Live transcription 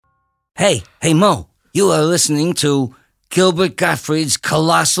Hey, Mo, you are listening to Gilbert Gottfried's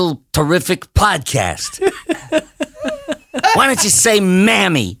colossal, terrific podcast. Why don't you say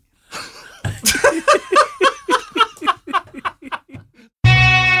Mammy?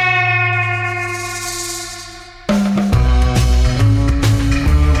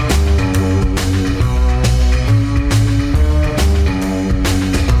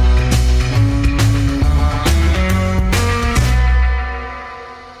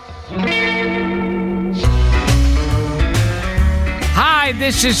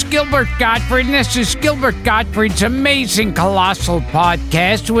 This is Gilbert Gottfried, and this is Gilbert Gottfried's amazing colossal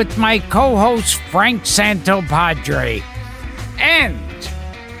podcast with my co-host Frank Santopadre. And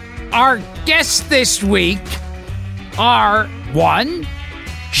our guests this week are, one,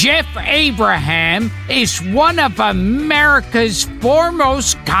 Jeff Abraham is one of America's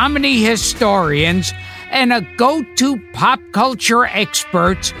foremost comedy historians and a go-to pop culture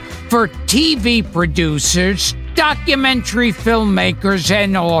expert for TV producers, documentary filmmakers,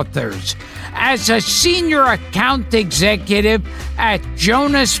 and authors. As a senior account executive at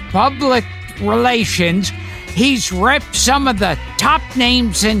Jonas Public Relations, he's repped some of the top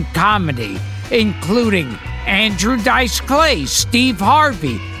names in comedy, including Andrew Dice Clay, Steve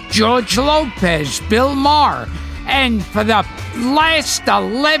Harvey, George Lopez, Bill Maher, and for the last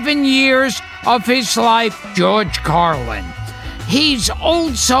 11 years of his life, George Carlin. He's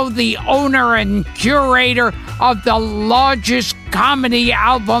also the owner and curator of the largest comedy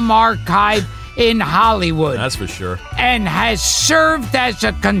album archive in Hollywood. That's for sure. And has served as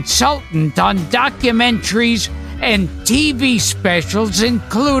a consultant on documentaries and TV specials,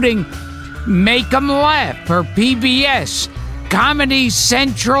 including Make 'Em Laugh for PBS, Comedy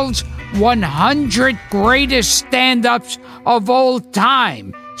Central's 100 Greatest Stand-Ups of All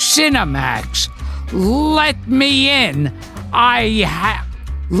Time, Cinemax, Let Me In,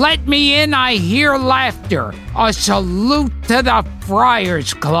 Let Me In, I Hear Laughter, A Salute to the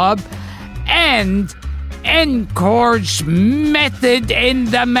Friars Club, and Encore's Method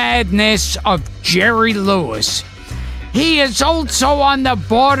in the Madness of Jerry Lewis. He is also on the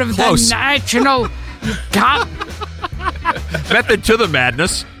board of the National Method to the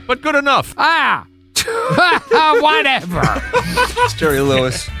Madness, but good enough. Whatever. It's Jerry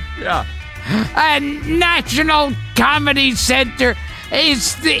Lewis. Yeah. And National Comedy Center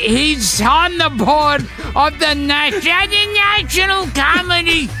he's on the board of the National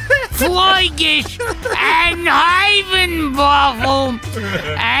Comedy Flygish and Havenbuffel,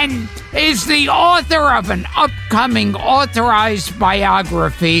 and is the author of an upcoming authorized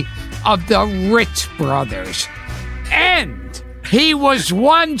biography of the Ritz brothers. And he was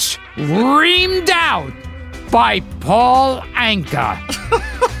once reamed out by Paul Anka.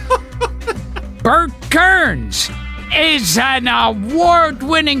 Burt Kearns is an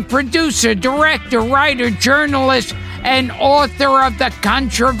award-winning producer, director, writer, journalist, and author of the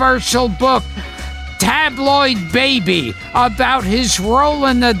controversial book Tabloid Baby, about his role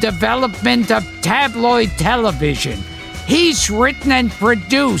in the development of tabloid television. He's written and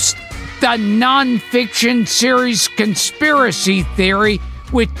produced the non-fiction series Conspiracy Theory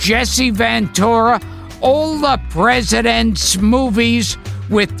with Jesse Ventura, All the President's Movies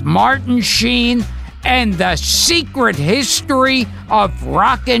with Martin Sheen, and The Secret History of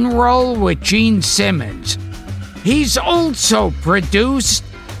Rock and Roll with Gene Simmons. He's also produced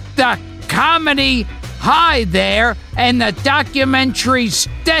the comedy Hi There and the documentaries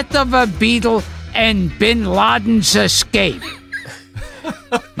Death of a Beatle and Bin Laden's Escape.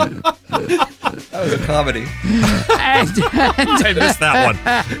 That was a comedy. I missed that one.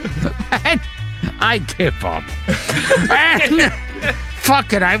 And I give up. And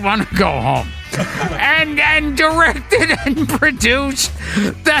fuck it, I want to go home. And directed and produced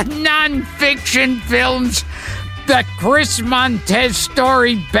the non-fiction films The Chris Montez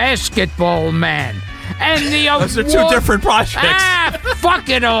Story, Basketball Man, and the Those are two different projects. Fuck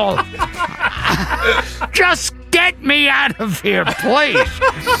it all. Just get me out of here, please.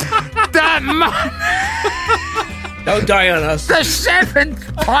 Don't die on us. The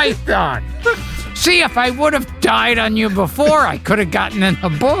Seventh Python. See, if I would have died on you before, I could have gotten in the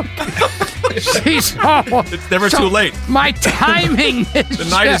book. See, it's never too late. My timing is... The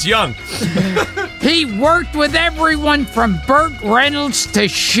night is young. He worked with everyone from Burt Reynolds to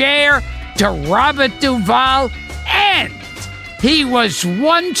Cher to Robert Duvall, and he was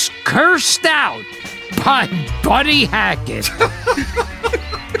once cursed out by Buddy Hackett.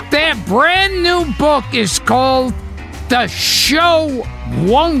 Their brand new book is called The Show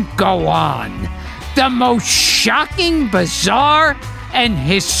Won't Go On: The Most Shocking, Bizarre, and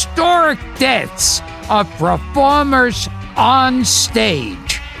Historic Deaths of Performers on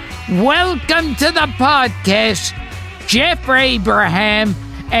Stage. welcome to the podcast, Jeff Abraham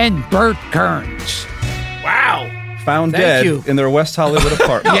and Burt Kearns. Wow. Found Thank dead you. in their West Hollywood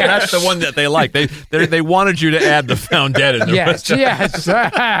apartment. Yeah, that's the one that they like. They wanted you to add the found dead in there. Yes.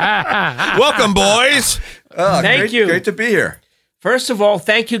 Welcome, boys. Thank you. Great to be here. First of all,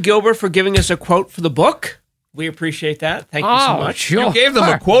 thank you, Gilbert, for giving us a quote for the book. We appreciate that. Thank you so much. Sure. You gave them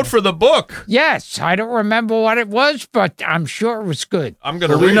a quote for the book. Yes, I don't remember what it was, but I'm sure it was good. I'm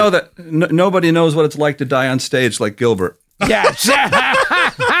going to Well, read we know it. that nobody knows what it's like to die on stage like Gilbert. Yes.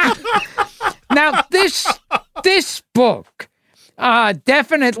 Now, this book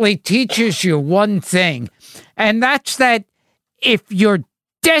definitely teaches you one thing, and that's that if you're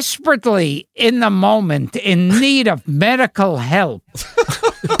desperately in the moment in need of medical help,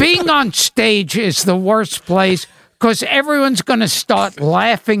 being on stage is the worst place because everyone's going to start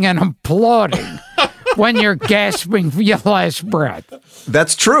laughing and applauding when you're gasping for your last breath.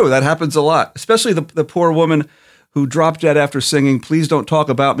 That's true. That happens a lot, especially the poor woman who dropped dead after singing, "Please Don't Talk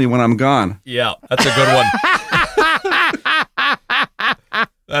About Me When I'm Gone." Yeah, that's a good one.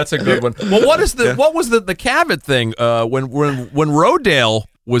 That's a good one. Well, what was the Cavett thing? When Rodale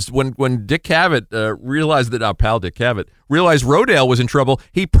was when Dick Cavett realized that our pal Dick Cavett realized Rodale was in trouble,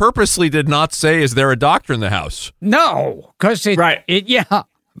 he purposely did not say, "Is there a doctor in the house?" No, because yeah.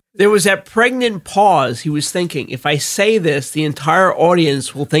 There was that pregnant pause. He was thinking, if I say this, the entire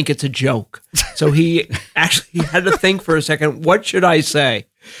audience will think it's a joke. So he actually had to think for a second, what should I say?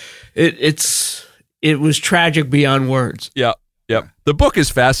 It was tragic beyond words. Yeah. The book is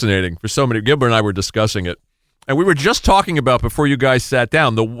fascinating for so many. Gilbert and I were discussing it, and we were just talking about before you guys sat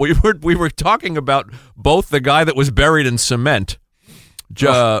down. We were talking about both the guy that was buried in cement.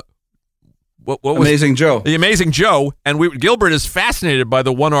 What was Amazing Joe. The Amazing Joe, and Gilbert is fascinated by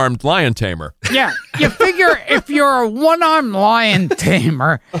the one-armed lion tamer. Yeah, you figure if you're a one-armed lion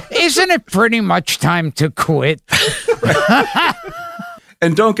tamer, isn't it pretty much time to quit?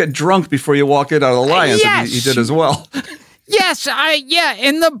 And don't get drunk before you walk in on the Lions. Yes. He did as well. Yes,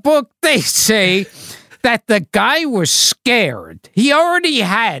 in the book they say that the guy was scared. He already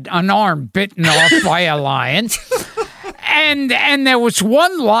had an arm bitten off by a lion. And there was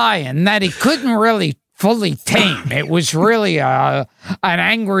one lion that he couldn't really fully tame. It was really an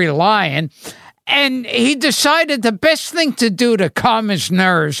angry lion. And he decided the best thing to do to calm his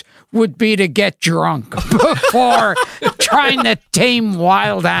nerves would be to get drunk before trying to tame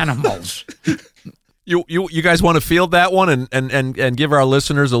wild animals. You guys want to field that one and give our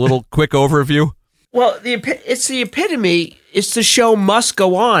listeners a little quick overview? Well, it's the epitome. It's the show must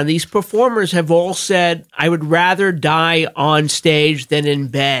go on. These performers have all said, I would rather die on stage than in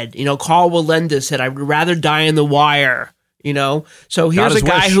bed. You know, Carl Walenda said, I would rather die in the wire. You know, so here's a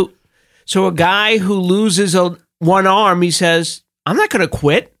guy who loses one arm. He says, I'm not going to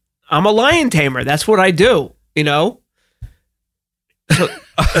quit. I'm a lion tamer. That's what I do. You know, so,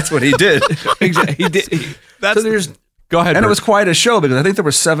 That's what he did. exactly. He did. So there's. Go ahead. And Bert. it was quite a show because I think there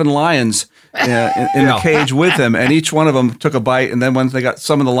were 7 lions in the cage with him, and each one of them took a bite. And then when they got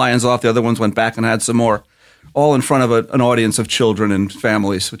some of the lions off, the other ones went back and had some more, all in front of an audience of children and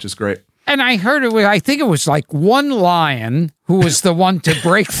families, which is great. And I heard it was, I think it was like one lion who was the one to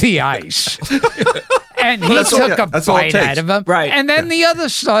break the ice. And he took a bite out of him. Right. And then the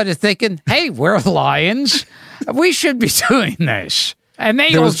others started thinking, hey, we're lions. We should be doing this. And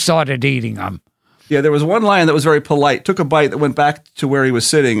they all started eating them. Yeah, there was one lion that was very polite, took a bite that went back to where he was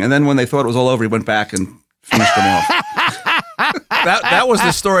sitting, and then when they thought it was all over, he went back and finished them off. That was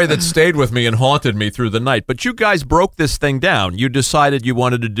the story that stayed with me and haunted me through the night. But you guys broke this thing down. You decided you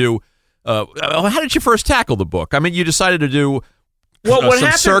wanted to do. How did you first tackle the book? I mean, you decided to do What some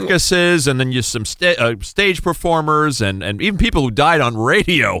happened? circuses, and then some stage performers, and even people who died on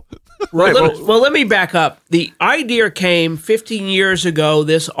radio. Right. Well, let me back up. The idea came 15 years ago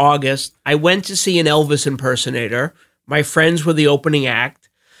this August. I went to see an Elvis impersonator. My friends were the opening act.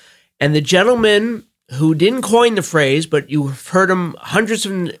 And the gentleman who didn't coin the phrase, but you've heard him hundreds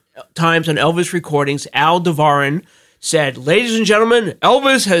of times on Elvis recordings, Al Devarin, said, ladies and gentlemen,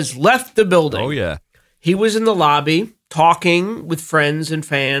 Elvis has left the building. Oh, yeah. He was in the lobby talking with friends and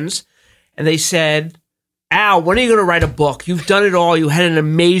fans, and they said, Al, when are you going to write a book? You've done it all. You had an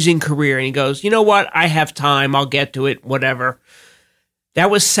amazing career. And he goes, you know what? I have time. I'll get to it, whatever.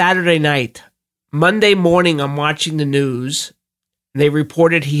 That was Saturday night. Monday morning, I'm watching the news. They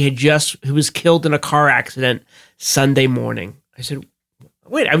reported he was killed in a car accident Sunday morning. I said,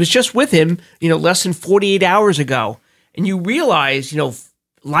 wait, I was just with him, less than 48 hours ago. And you realize,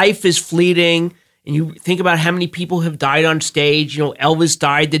 life is fleeting. And you think about how many people have died on stage. Elvis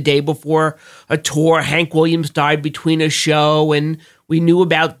died the day before a tour. Hank Williams died between a show. And We knew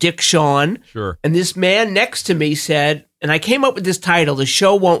about Dick Shawn. Sure. And this man next to me said, and I came up with this title, The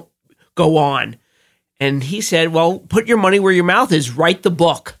Show Won't Go On. And he said, well, put your money where your mouth is. Write the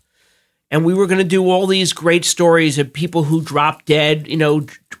book. And we were going to do all these great stories of people who dropped dead,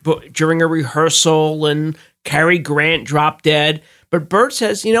 during a rehearsal, and Cary Grant dropped dead. But Burt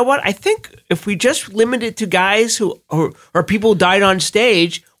says, you know what? I think if we just limit it to guys who or people who died on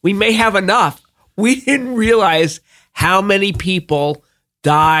stage, we may have enough. We didn't realize how many people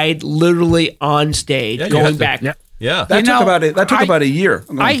died literally on stage going back. Yeah. That took about a year.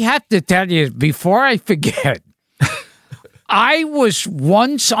 I have to tell you, before I forget, I was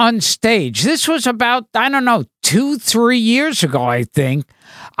once on stage. This was about, 2-3 years ago, I think.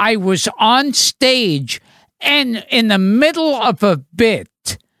 I was on stage, and in the middle of a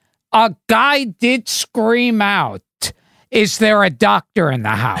bit, a guy did scream out, "Is there a doctor in the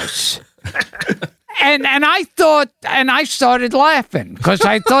house?" And I thought, and I started laughing because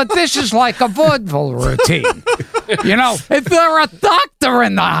I thought this is like a vaudeville routine. If there a doctor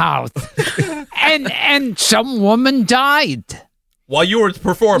in the house, and some woman died while you were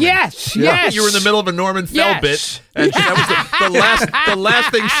performing. Yes. You were in the middle of a Norman Fell bit, and that was the last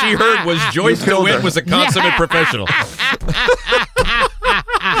thing she heard was Joyce DeWitt was a consummate professional.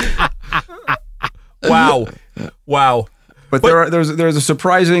 Wow. But there's a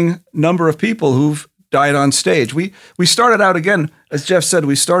surprising number of people who've died on stage. We started out, again, as Jeff said,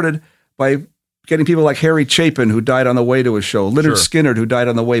 we started by getting people like Harry Chapin, who died on the way to a show, Leonard Skinner, who died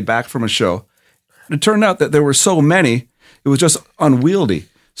on the way back from a show. And it turned out that there were so many, it was just unwieldy.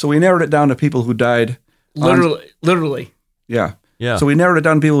 So we narrowed it down to people who died. Literally. Yeah. So we narrowed it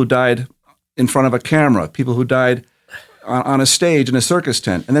down to people who died in front of a camera, people who died on a stage in a circus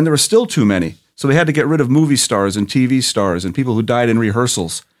tent. And then there were still too many. So we had to get rid of movie stars and TV stars and people who died in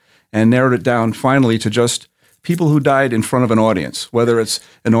rehearsals, and narrowed it down finally to just people who died in front of an audience, whether it's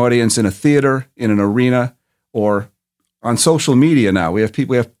an audience in a theater, in an arena, or on social media now. We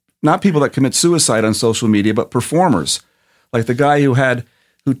have not people that commit suicide on social media, but performers. Like the guy who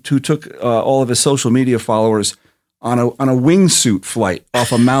took all of his social media followers on a wingsuit flight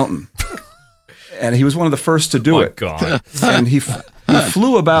off a mountain. And he was one of the first to do it. God. And he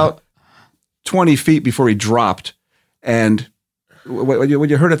flew about 20 feet before he dropped. And what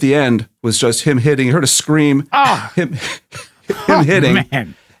you heard at the end was just him hitting. You heard a scream, him hitting.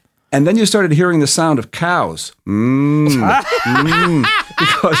 Man. And then you started hearing the sound of cows. Because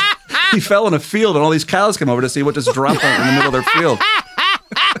he fell in a field and all these cows came over to see what just dropped in the middle of their field.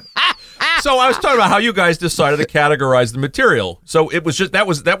 So I was talking about how you guys decided to categorize the material. So it was just that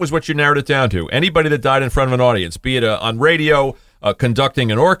was what you narrowed it down to. Anybody that died in front of an audience, be it on radio,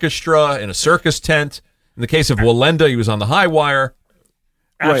 conducting an orchestra, in a circus tent. In the case of Wallenda, he was on the high wire.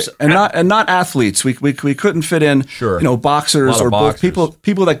 Right, and not athletes. We couldn't fit in, boxers or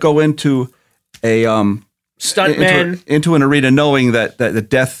people that go into a stuntmen into an arena knowing that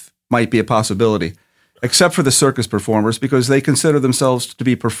death might be a possibility, except for the circus performers, because they consider themselves to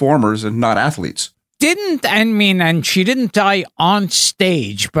be performers and not athletes. And she didn't die on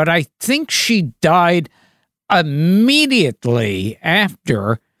stage, but I think she died immediately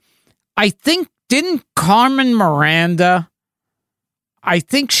after. Didn't Carmen Miranda? I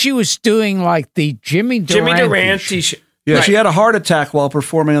think she was doing like the Jimmy Durante show. Yeah, right. She had a heart attack while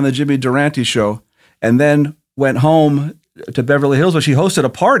performing on the Jimmy Durante show, and then went home to Beverly Hills, where she hosted a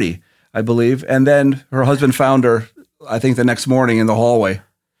party, I believe, and then her husband found her, I think, the next morning in the hallway.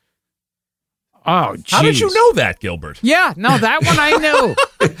 Oh, geez. How did you know that, Gilbert? Yeah, no, that one I knew.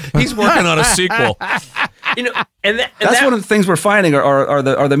 He's working on a sequel. That's one of the things we're finding are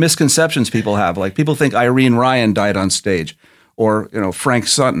the misconceptions people have. Like, people think Irene Ryan died on stage, or Frank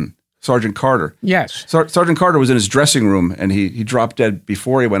Sutton, Sergeant Carter. Yes, Sergeant Carter was in his dressing room and he dropped dead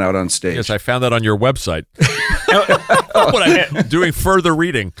before he went out on stage. Yes, I found that on your website. When I'm doing further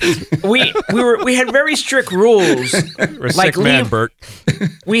reading, we had very strict rules. You're a sick man, Burt.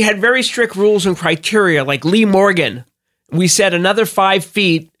 We had very strict rules and criteria. Like Lee Morgan, we said another 5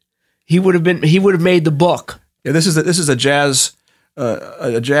 feet, he would have made the book. Yeah, this is a jazz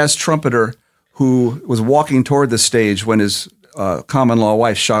trumpeter who was walking toward the stage when his common law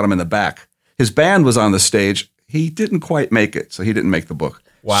wife shot him in the back. His band was on the stage. He didn't quite make it, so he didn't make the book.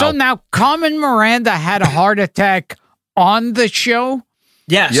 Wow. So now Carmen Miranda had a heart attack on the show?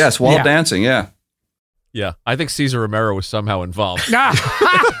 Yes, while dancing, yeah. Yeah, I think Cesar Romero was somehow involved.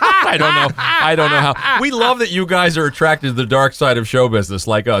 I don't know how. We love that you guys are attracted to the dark side of show business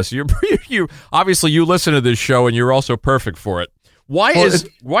like us. You obviously you listen to this show and you're also perfect for it. Why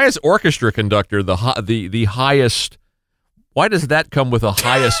is orchestra conductor the highest? Why does that come with the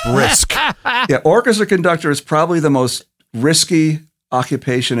highest risk? Yeah, orchestra conductor is probably the most risky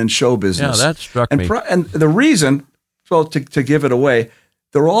occupation in show business. Yeah, that struck me. And the reason, well, to give it away,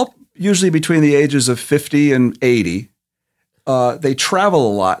 they're all usually between the ages of 50 and 80. They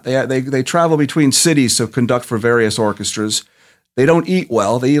travel a lot. They travel between cities to conduct for various orchestras. They don't eat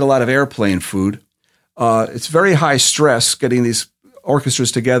well. They eat a lot of airplane food. It's very high stress getting these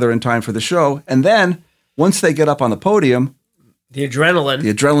orchestras together in time for the show. And then once they get up on the podium, the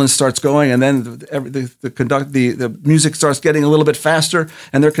adrenaline starts going, and then the music starts getting a little bit faster,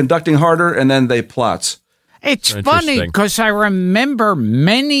 and they're conducting harder, and then they plotz. It's funny because I remember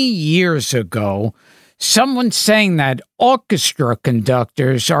many years ago someone saying that orchestra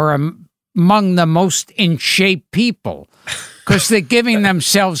conductors are among the most in shape people because they're giving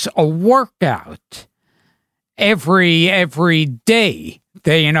themselves a workout every day.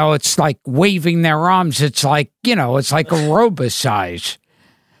 They, it's like waving their arms. It's like, it's like aerobicize.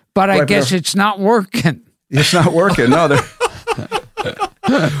 But I guess it's not working. It's not working. No,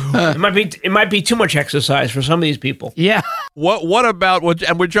 it might be too much exercise for some of these people. Yeah. What about,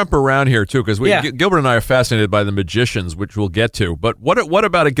 and we jump around here too, because Gilbert and I are fascinated by the magicians, which we'll get to. But what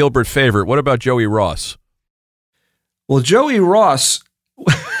about a Gilbert favorite? What about Joey Ross? Well, Joey Ross.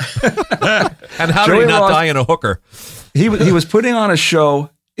 And how did he not die in a hooker? He was putting on a show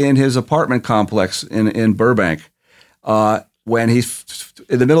in his apartment complex in Burbank. When in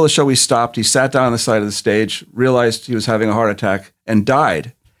the middle of the show, he stopped. He sat down on the side of the stage, realized he was having a heart attack, and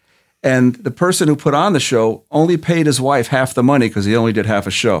died. And the person who put on the show only paid his wife half the money because he only did half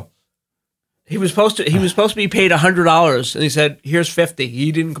a show. He was supposed to be paid $100, and he said, "Here's $50."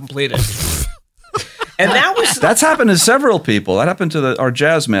 He didn't complete it. And that's happened to several people. That happened to our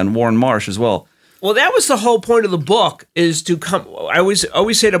jazz man Warren Marsh as well. Well, that was the whole point of the book, is to come. I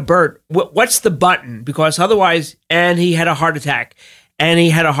always say to Burt, "What's the button?" Because otherwise, and he had a heart attack, and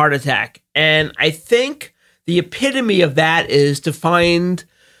he had a heart attack, and I think the epitome of that is the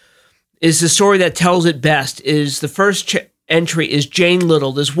story that tells it best. Is the first entry is Jane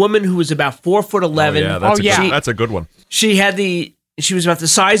Little, this woman who was about 4'11". Oh yeah, that's a good one. She was about the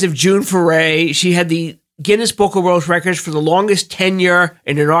size of June Foray. She had the Guinness Book of World Records for the longest tenure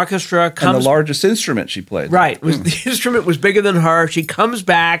in an orchestra. And the largest instrument she played. Right. The instrument was bigger than her. She comes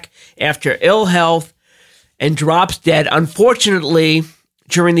back after ill health and drops dead, unfortunately,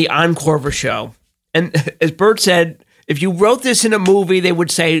 during the encore of her show. And as Burt said, if you wrote this in a movie, they would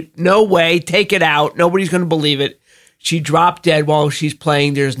say, "No way, take it out. Nobody's going to believe it." She dropped dead while she's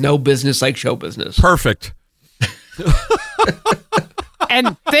playing There's No Business Like Show Business. Perfect.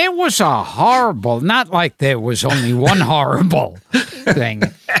 And there was a horrible, not like there was only one horrible thing.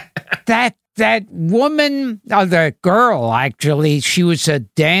 That woman, the girl, actually, she was a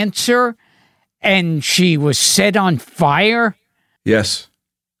dancer and she was set on fire. Yes.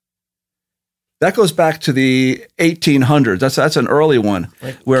 That goes back to the 1800s. That's an early one,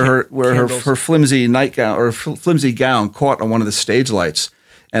 where her flimsy nightgown or flimsy gown caught on one of the stage lights.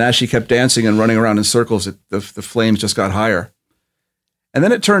 And as she kept dancing and running around in circles, the flames just got higher. And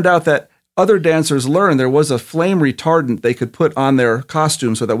then it turned out that other dancers learned there was a flame retardant they could put on their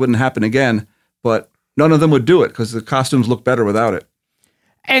costumes so that wouldn't happen again, but none of them would do it because the costumes looked better without it.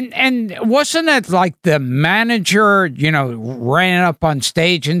 And wasn't it like the manager, ran up on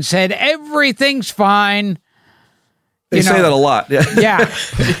stage and said, "Everything's fine"? They say that a lot. Yeah. Yeah.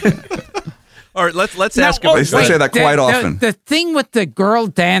 All right, let's ask him. They say that quite often. The thing with the girl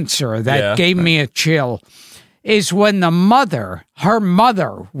dancer that gave me a chill is when her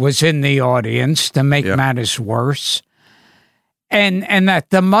mother was in the audience to make matters worse. And that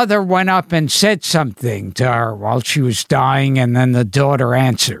the mother went up and said something to her while she was dying, and then the daughter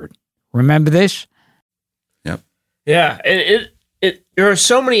answered. Remember this? Yep. Yeah, there are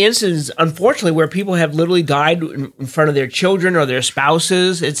so many instances, unfortunately, where people have literally died in front of their children or their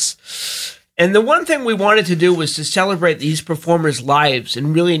spouses. And the one thing we wanted to do was to celebrate these performers' lives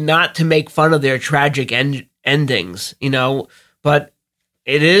and really not to make fun of their tragic endings, But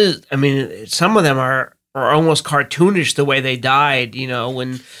it is, some of them are almost cartoonish the way they died,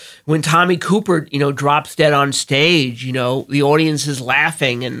 when Tommy Cooper, drops dead on stage, the audience is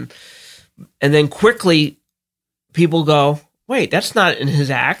laughing and then quickly people go, "Wait, that's not in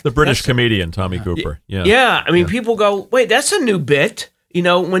his act." The British comedian, Tommy Cooper. Yeah. Yeah. People go, "Wait, that's a new bit."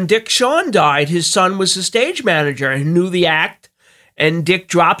 When Dick Shawn died, his son was the stage manager and knew the act, and Dick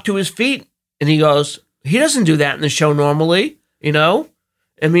dropped to his feet and he goes, "He doesn't do that in the show normally."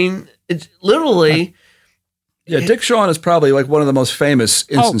 It's literally... Yeah, Dick Shawn is probably like one of the most famous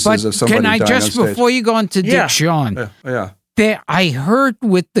instances of somebody dying on stage. Can I before you go into Dick Shawn? Yeah. I heard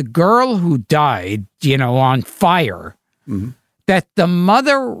with the girl who died, on fire, that the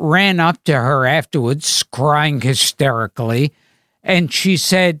mother ran up to her afterwards, crying hysterically, And she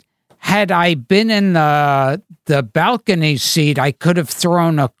said, had I been in the balcony seat, I could have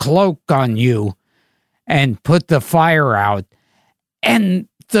thrown a cloak on you and put the fire out. And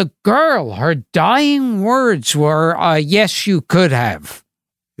the girl, her dying words were, yes, you could have.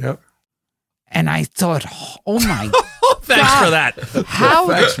 Yep. And I thought, oh my Thanks God, for that. how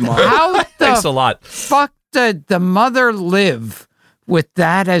Thanks, Mom. the Thanks a lot. fuck did the mother live with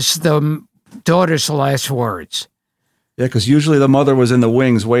that as the daughter's last words? Yeah, because usually the mother was in the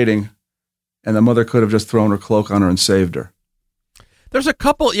wings waiting, and the mother could have just thrown her cloak on her and saved her. There's a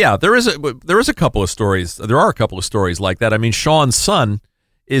couple. Yeah, there is a couple of stories. There are a couple of stories like that. I mean, Sean's son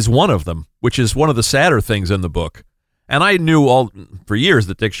is one of them, which is one of the sadder things in the book. And I knew for years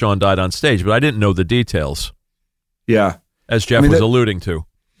that Dick Shawn died on stage, but I didn't know the details. Yeah, As Jeff was alluding to.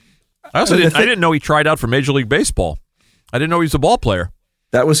 I also didn't know he tried out for Major League Baseball. I didn't know he was a ball player.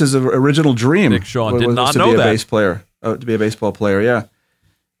 that was his original dream. Dick Shawn did was not to know be a that. bass player, to be a baseball player. Yeah,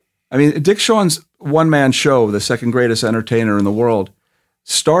 I mean, Dick Shawn's one-man show, the second greatest entertainer in the world,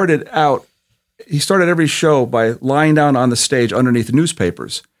 started out. He started every show by lying down on the stage underneath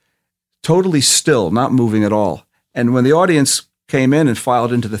newspapers, totally still, not moving at all. And when the audience came in and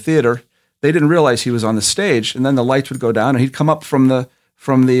filed into the theater, they didn't realize he was on the stage. And then the lights would go down, and he'd come up from the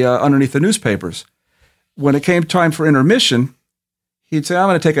underneath the newspapers. When it came time for intermission, he'd say, "I'm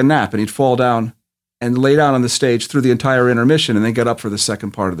going to take a nap," and he'd fall down and lay down on the stage through the entire intermission, and then get up for the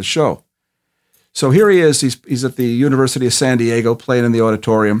second part of the show. So here he is. He's at the University of San Diego playing in the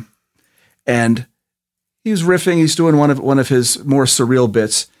auditorium, and he's riffing. He's doing one of his more surreal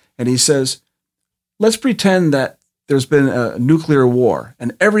bits, and he says, "Let's pretend that there's been a nuclear war,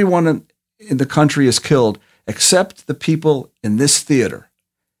 and everyone in the country is killed except the people in this theater,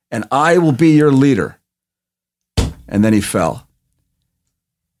 and I will be your leader." And then he fell,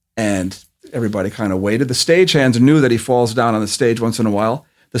 and everybody kind of waited. The stagehands knew that he falls down on the stage once in a while.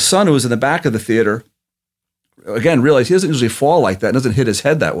 The son, who was in the back of the theater, again, realized he doesn't usually fall like that, doesn't hit his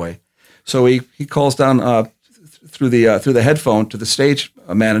head that way. So he calls down through the headphone to the stage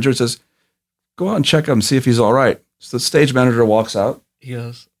manager and says, "Go out and check him, see if he's all right." So the stage manager walks out. He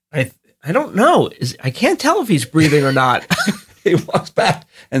goes, I don't know. I can't tell if he's breathing or not. He walks back.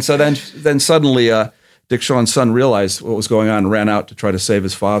 And so then suddenly Dick Shawn's son realized what was going on and ran out to try to save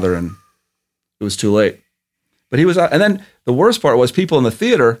his father, and it was too late. But he was out. And then the worst part was people in the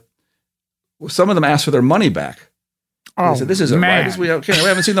theater, some of them asked for their money back. Oh, They said, "This isn't man. right. We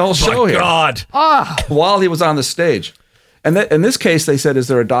haven't seen the whole show My here." God. While he was on the stage. And in this case, they said, "Is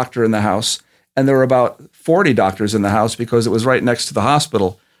there a doctor in the house?" And there were about 40 doctors in the house because it was right next to the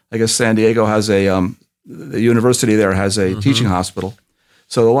hospital. I guess San Diego has the university there has a teaching hospital.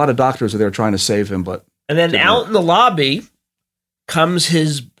 So a lot of doctors are there trying to save him. And then out in the lobby comes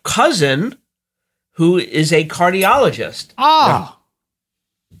his cousin, who is a cardiologist,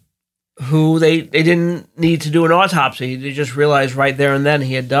 who they didn't need to do an autopsy. They just realized right there and then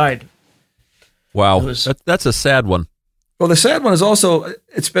he had died. Wow. It was- That's a sad one. Well, the sad one is also,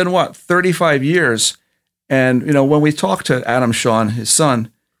 it's been 35 years. And, when we talk to Adam Shawn, his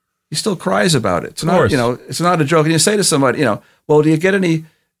son, he still cries about it. It's not, it's not a joke. And you say to somebody, well, do you get any,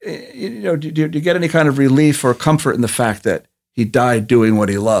 do you get any kind of relief or comfort in the fact that he died doing what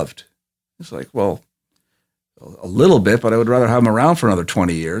he loved? It's like, well, a little bit, but I would rather have him around for another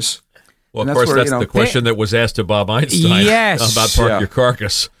 20 years. Well, And of that's course, where, that's the question that was asked to Bob Einstein Yes. about Park Your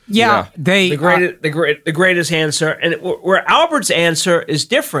Carcass. Yeah, The greatest answer, and where Albert's answer is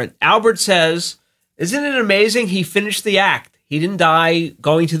different. Albert says, "Isn't it amazing? He finished the act. He didn't die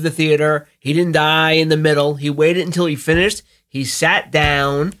going to the theater. He didn't die in the middle. He waited until he finished. He sat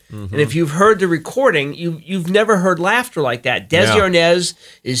down." And if you've heard the recording, you've never heard laughter like that. Desi Yeah. Arnaz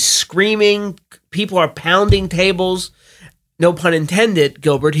is screaming. People are pounding tables. No pun intended,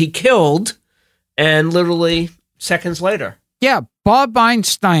 Gilbert. He killed, and literally seconds later. Yeah, Bob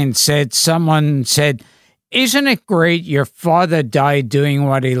Einstein said, someone said, "Isn't it great your father died doing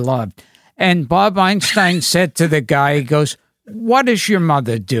what he loved?" And Bob Einstein said to the guy, he goes, "What does your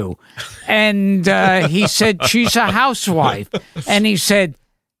mother do?" And he said, "She's a housewife." And he said,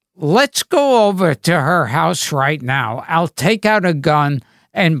 "Let's go over to her house right now. I'll take out a gun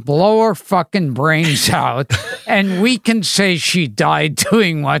and blow her fucking brains out, and we can say she died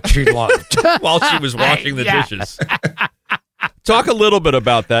doing what she loved." While she was washing the dishes. Talk a little bit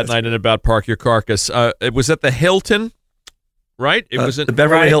about that night and about Park Your Carcass. It was at the Hilton, right? It was The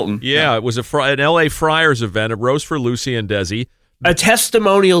Beverly Hilton. Yeah, it was an L.A. Friars event. A roast for Lucy and Desi. A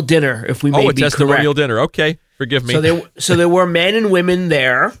testimonial dinner, if we may A be testimonial correct. dinner. Okay, forgive me. So there were men and women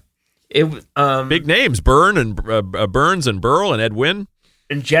there. Big names: Burns and Burl and Ed Wynn.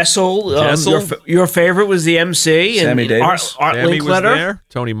 and Jessel. Jessel. Your favorite was the MC. Sammy and Davis. Art Sammy was Linkletter. there.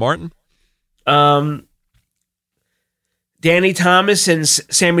 Tony Martin. Danny Thomas and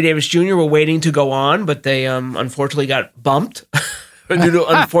Sammy Davis Jr. were waiting to go on, but they unfortunately got bumped due to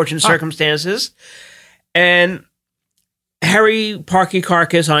unfortunate circumstances. And Harry Parky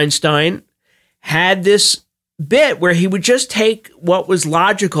Carcass Einstein had this bit where he would just take what was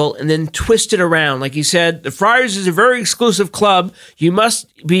logical and then twist it around. Like he said, the Friars is a very exclusive club. You must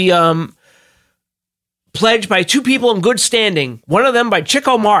be pledged by two people in good standing, one of them by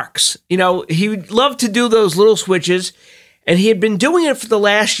Chico Marx. You know, he would love to do those little switches, and he had been doing it for the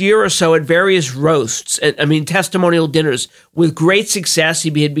last year or so at various roasts, testimonial dinners, with great success.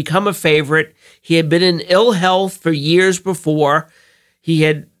 He had become a favorite. He had been in ill health for years before. He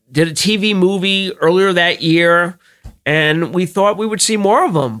did a TV movie earlier that year, and we thought we would see more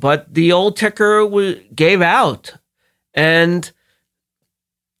of him, but the old ticker gave out. And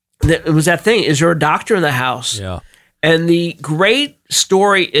it was that thing, is there a doctor in the house? Yeah. And the great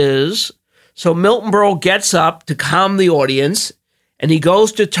story is, so Milton Berle gets up to calm the audience, and he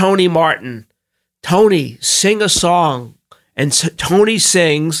goes to Tony Martin. Tony, sing a song. And Tony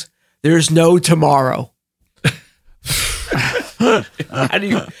sings, There's No Tomorrow. How do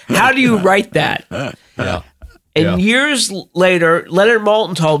you write that? Yeah. And years later, Leonard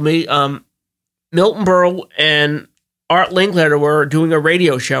Maltin told me Milton Berle and Art Linkletter were doing a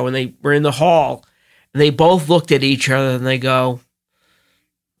radio show, and they were in the hall, and they both looked at each other and they go,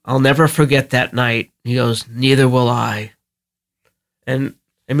 I'll never forget that night. He goes, neither will I. And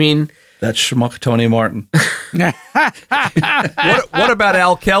I mean, That's schmuck Tony Martin. What about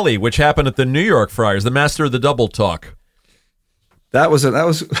Al Kelly, which happened at the New York Friars, the master of the double talk? That was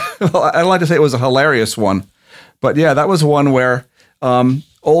well, I'd like to say it was a hilarious one, but yeah, that was one where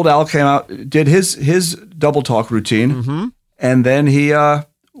old Al came out, did his double talk routine, and then he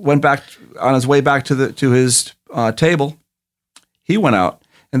went back on his way back to his table. He went out,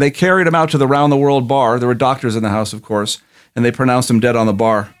 and they carried him out to the Round the World bar. There were doctors in the house, of course, and they pronounced him dead on the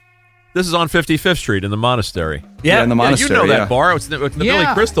bar. This is on 55th Street in the monastery. Yeah, in the monastery. You know that yeah. bar. It's the Billy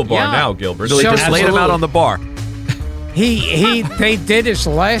Crystal bar now, Gilbert. So they So- just laid him out on the bar. They did his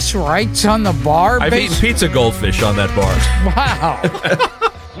last rites on the bar. I've eaten pizza goldfish on that bar. Wow.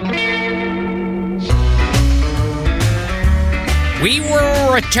 We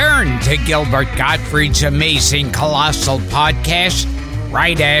will return to Gilbert Gottfried's amazing colossal podcast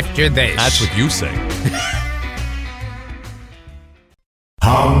right after this. That's what you say.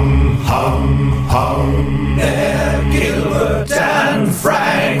 Hum, hum, hum, they're Gilbert and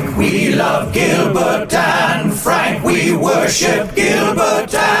Frank. We love Gilbert and Frank. We worship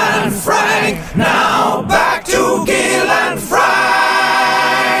Gilbert and Frank. Now back to Gil and Frank.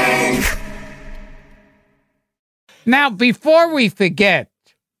 Now, before we forget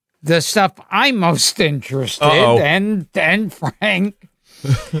the stuff I'm most interested in, and Frank,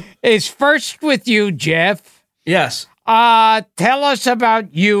 is first with you, Jeff. yes. Tell us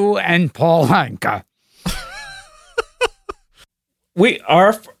about you and Paul Anka.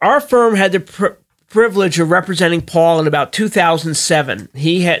 Our firm had the privilege of representing Paul in about 2007.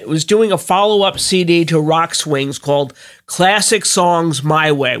 He was doing a follow-up CD to Rock Swings called Classic Songs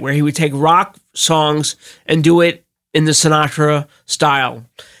My Way, where he would take rock songs and do it in the Sinatra style.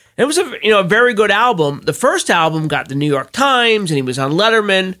 And it was a very good album. The first album got the New York Times, and he was on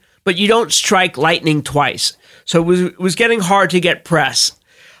Letterman, but you don't strike lightning twice. So it was getting hard to get press.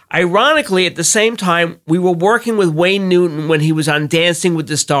 Ironically, at the same time, we were working with Wayne Newton when he was on Dancing with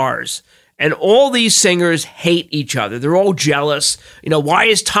the Stars. And all these singers hate each other. They're all jealous. Why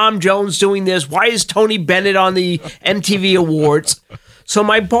is Tom Jones doing this? Why is Tony Bennett on the MTV Awards? So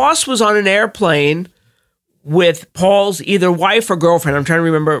my boss was on an airplane with Paul's either wife or girlfriend. I'm trying to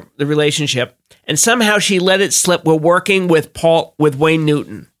remember the relationship. And somehow she let it slip. We're working with Wayne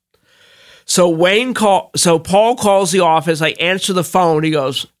Newton. So Paul calls the office. I answer the phone. He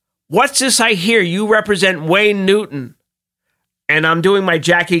goes, "What's this I hear? You represent Wayne Newton." And I'm doing my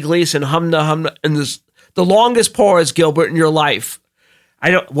Jackie Gleason hum, and the longest pause, Gilbert, in your life.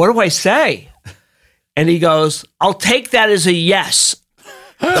 What do I say? And he goes, "I'll take that as a yes."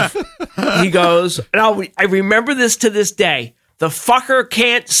 He goes, and I remember this to this day. The fucker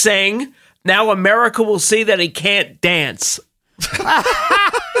can't sing. Now America will see that he can't dance.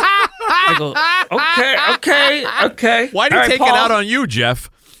 I go, okay. Why did he take it out on you, Jeff?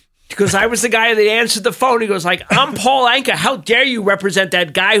 Because I was the guy that answered the phone. He goes like, "I'm Paul Anka. How dare you represent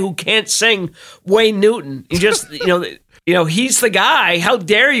that guy who can't sing, Wayne Newton? You just, he's the guy. How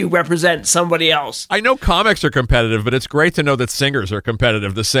dare you represent somebody else?" I know comics are competitive, but it's great to know that singers are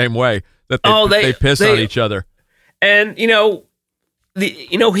competitive the same way, that they piss on each other. And,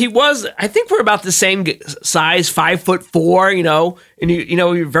 he was, I think we're about the same size, 5'4", and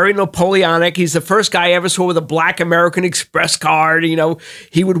you're very Napoleonic. He's the first guy I ever saw with a black American Express card.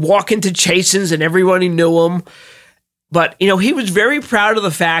 He would walk into Chasen's and everybody knew him. But, he was very proud of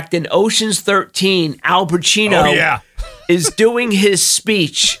the fact in Ocean's 13, Al Pacino is doing his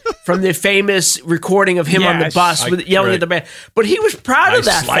speech from the famous recording of him on the bus with yelling at the band. But he was proud of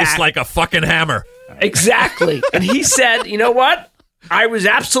that sliced fact. like a fucking hammer. Exactly. And he said, you know what? I was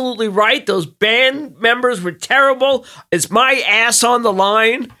absolutely right. Those band members were terrible. It's my ass on the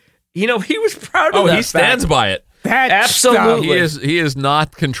line. He was proud of that. Oh, he stands by it. Absolutely. He is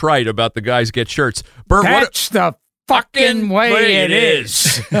not contrite about the guys get shirts. Burt, That's the fucking way it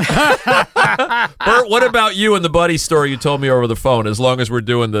is. Burt, what about you and the buddy story you told me over the phone, as long as we're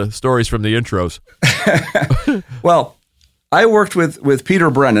doing the stories from the intros? Well, I worked with Peter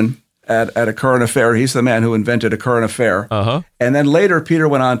Brennan at a current affair. He's the man who invented a current affair. Uh-huh. And then later, Peter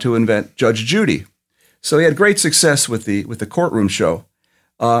went on to invent Judge Judy. So he had great success with the courtroom show.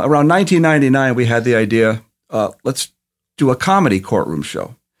 Around 1999, we had the idea, let's do a comedy courtroom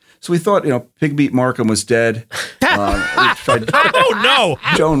show. So we thought, Pigmeat Markham was dead. Oh, no.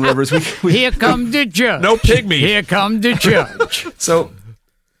 Joan Rivers. Here come the judge. No pygmy. Here come the judge. So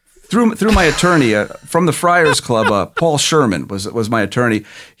through my attorney from the Friars Club, Paul Sherman was my attorney.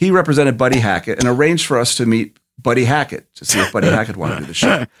 He represented Buddy Hackett and arranged for us to meet Buddy Hackett to see if Buddy Hackett wanted to do the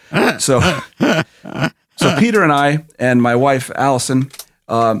show. So Peter and I and my wife Allison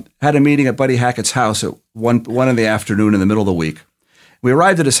had a meeting at Buddy Hackett's house at one in the afternoon in the middle of the week. We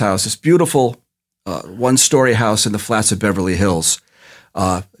arrived at his house, this beautiful one-story house in the flats of Beverly Hills,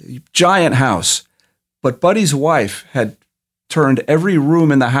 giant house. But Buddy's wife had turned every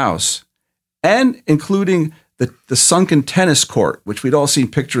room in the house, and including the sunken tennis court, which we'd all seen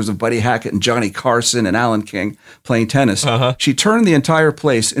pictures of Buddy Hackett and Johnny Carson and Alan King playing tennis. Uh-huh. She turned the entire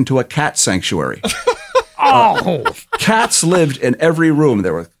place into a cat sanctuary. Cats lived in every room.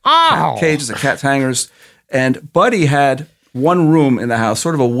 There were cat cages and cat hangers. And Buddy had one room in the house,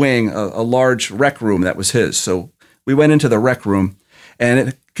 sort of a wing, a large rec room that was his. So we went into the rec room, and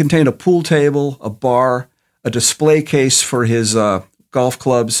it contained a pool table, a bar, a display case for his golf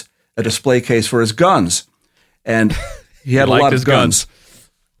clubs, a display case for his guns. And he had a lot of guns.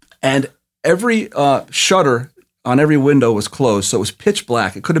 And every shutter on every window was closed, so it was pitch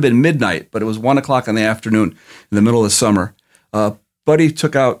black. It could have been midnight, but it was 1 o'clock in the afternoon in the middle of the summer. Buddy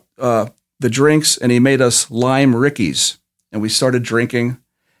took out the drinks, and he made us lime Rickies. And we started drinking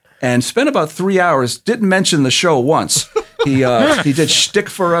and spent about 3 hours, didn't mention the show once. He did shtick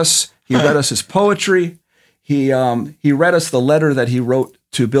for us. He read us his poetry. He read us the letter that he wrote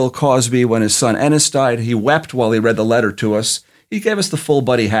to Bill Cosby when his son Ennis died. He wept while he read the letter to us. He gave us the full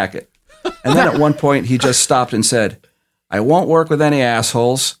Buddy Hackett. And then at one point, he just stopped and said, I won't work with any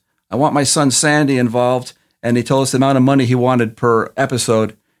assholes. I want my son Sandy involved. And he told us the amount of money he wanted per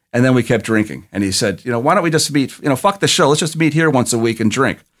episode. And then we kept drinking. And he said, why don't we just meet, fuck the show. Let's just meet here once a week and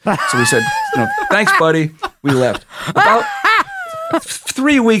drink. So we said, thanks, buddy. We left. About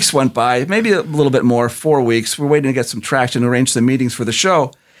 3 weeks went by, maybe a little bit more, 4 weeks. We're waiting to get some traction, arrange some meetings for the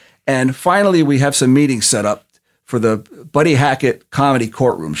show. And finally, we have some meetings set up for the Buddy Hackett comedy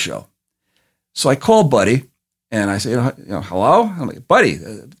courtroom show. So I called Buddy, and I said, hello? I'm like, Buddy,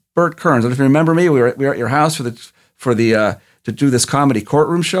 Burt Kearns. I don't know if you remember me. We were at your house for the to do this comedy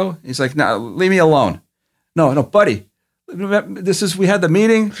courtroom show. He's like, no, leave me alone. No, Buddy, we had the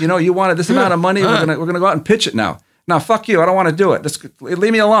meeting. You wanted this amount of money. We're gonna go out and pitch it now. No, fuck you. I don't want to do it.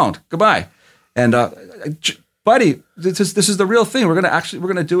 Leave me alone. Goodbye. And Buddy, this is the real thing. We're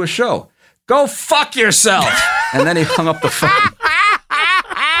gonna do a show. Go fuck yourself. And then he hung up the phone.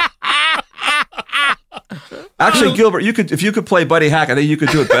 Actually, Gilbert, if you could play Buddy Hackett, I think you could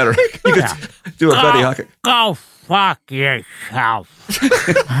do it better. You could do a Buddy Hackett. Go fuck yourself.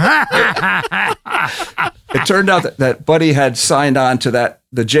 It turned out that Buddy had signed on to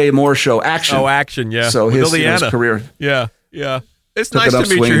the Jay Moore show, Action. Oh, Action, yeah. So his career. Yeah. It's nice to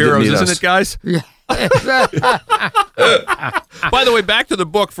meet your heroes, isn't it, guys? Yeah. By the way, back to the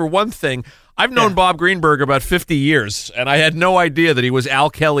book, for one thing, I've known Bob Greenberg about 50 years, and I had no idea that he was Al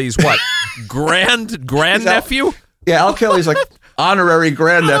Kelly's, grandnephew? Yeah, Al Kelly's like honorary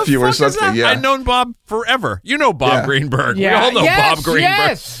grandnephew or something. Yeah, I've known Bob forever. You know Bob Greenberg. Yeah. We all know Bob Greenberg.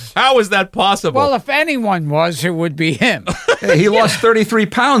 Yes. How is that possible? Well, if anyone was, it would be him. Hey, he lost 33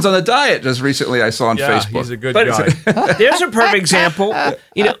 pounds on the diet just recently. I saw on Facebook. He's a good guy. There's a perfect example.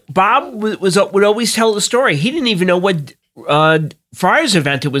 Bob would always tell the story. He didn't even know what Friars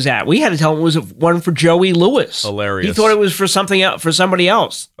event it was at. We had to tell him it was one for Joey Lewis. Hilarious. He thought it was for something else, for somebody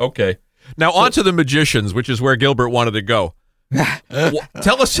else. Okay. Now on to the magicians, which is where Gilbert wanted to go.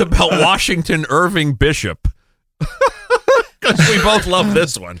 Tell us about Washington Irving Bishop. Because we both love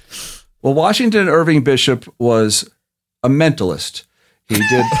this one. Well, Washington Irving Bishop was a mentalist. He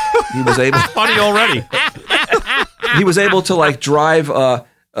was able. Funny already. He was able to like drive a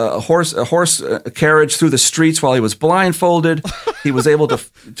horse carriage through the streets while he was blindfolded. He was able to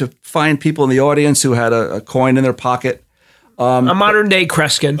find people in the audience who had a coin in their pocket. A modern day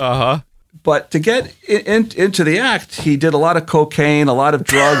Kreskin. But to get into the act, he did a lot of cocaine, a lot of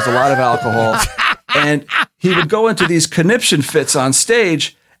drugs, a lot of alcohol, and he would go into these conniption fits on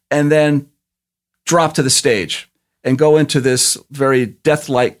stage and then drop to the stage and go into this very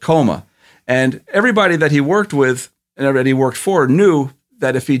death-like coma. And everybody that he worked with and everybody he worked for knew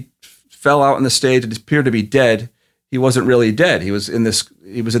that if he fell out on the stage and appeared to be dead, he wasn't really dead. He was in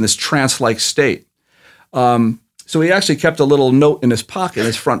this trance-like state. So he actually kept a little note in his pocket, in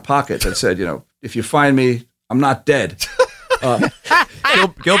his front pocket, that said, if you find me, I'm not dead.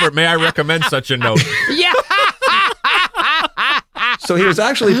 Gilbert, may I recommend such a note? Yeah. So he was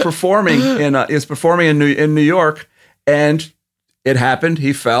actually performing in New York, and it happened.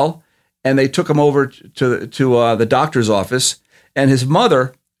 He fell, and they took him over to the doctor's office, and his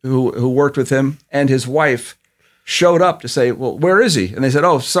mother, who worked with him, and his wife showed up to say, "Well, where is he?" And they said,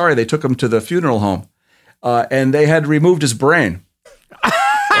 "Oh, sorry, they took him to the funeral home, and they had removed his brain."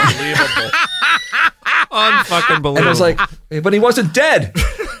 Unbelievable. Unfucking believable. And I was like, "But he wasn't dead,"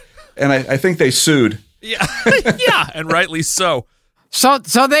 and I think they sued. Yeah, yeah, and rightly so. So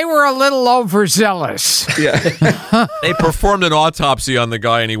they were a little overzealous. Yeah. They performed an autopsy on the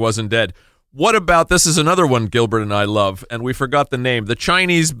guy and he wasn't dead. What about, this is another one Gilbert and I love, and we forgot the name. The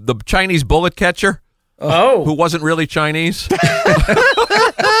Chinese bullet catcher? Oh. Who wasn't really Chinese?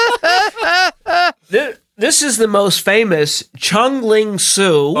 This is the most famous Chung Ling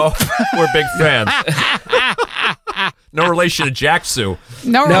Soo. Oh, we're big fans. No relation to Jack Sue.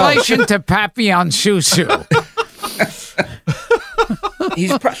 No relation to Papillon Susu.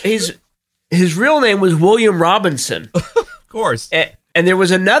 His real name was William Robinson. Of course. And there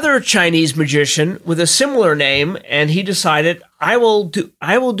was another Chinese magician with a similar name, and he decided, I will do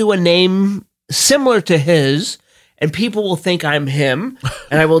a name similar to his, and people will think I'm him,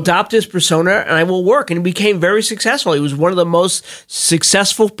 and I will adopt his persona, and I will work. And he became very successful. He was one of the most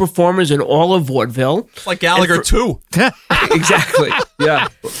successful performers in all of vaudeville. It's like Gallagher too. Exactly. Yeah.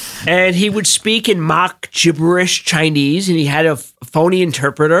 And he would speak in mock gibberish Chinese, and he had a phony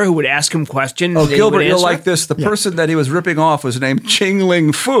interpreter who would ask him questions. Oh, and Gilbert, he would you'll answer. like this. The person that he was ripping off was named Ching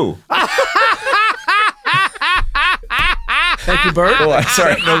Ling Fu. Thank you, Burt. Oh, I'm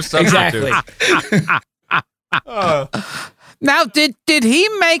sorry. No substitute. Exactly. Now, did he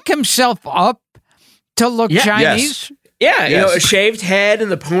make himself up to look Yeah. Chinese? Yeah, Yes. a shaved head and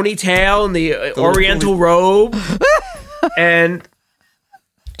the ponytail and the little oriental robe. And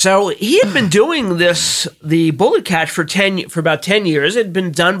so he had been doing the bullet catch for about 10 years. It had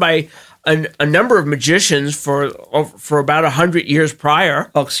been done by a number of magicians for about 100 years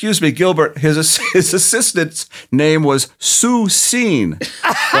prior. Oh, excuse me, Gilbert. His assistant's name was Sue Seen.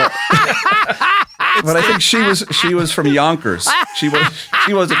 But I think she was from Yonkers. She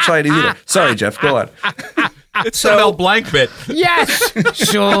wasn't Chinese either. Sorry, Jeff. Go on. It's the Mel Blanc bit. Yes.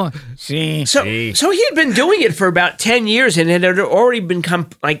 So he had been doing it for about 10 years, and it had already become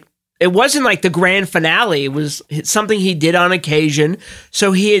like, it wasn't like the grand finale. It was something he did on occasion.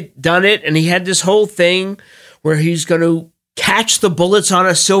 So he had done it, and he had this whole thing where he's going to catch the bullets on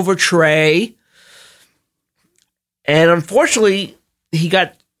a silver tray. And unfortunately, he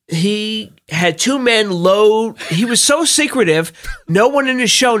had two men load. He was so secretive, no one in his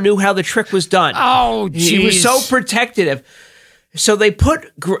show knew how the trick was done. Oh, geez. He was so protective. So they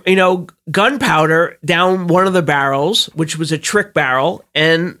put, gunpowder down one of the barrels, which was a trick barrel,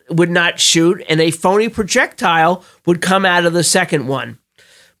 and would not shoot, and a phony projectile would come out of the second one.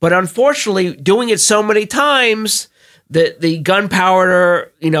 But unfortunately, doing it so many times, the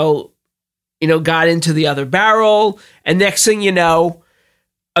gunpowder, got into the other barrel, and next thing you know,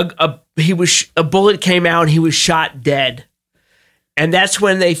 a bullet came out, and he was shot dead. And that's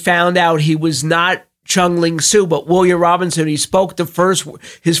when they found out he was not Chung Ling Soo, but William Robinson. He spoke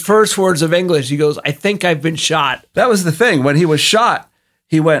his first words of English. He goes, "I think I've been shot." That was the thing. When he was shot,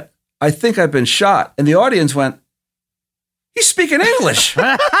 he went, "I think I've been shot." And the audience went, "He's speaking English."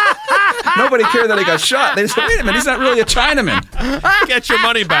 Nobody cared that he got shot. They said, "Wait a minute, he's not really a Chinaman." Get your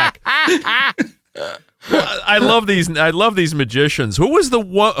money back. I love these magicians. Who was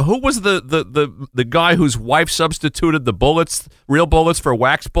the guy whose wife substituted the real bullets for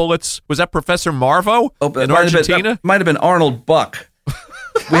wax bullets? Was that Professor Marvo in Argentina? Might have been Arnold Buck.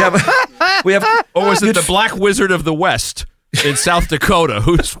 We have Or was it the Black Wizard of the West? in South Dakota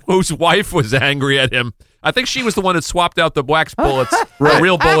whose wife was angry at him. I think she was the one that swapped out the wax bullets, the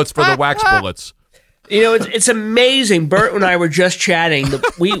real bullets for the wax bullets. You know, it's amazing. Burt and I were just chatting.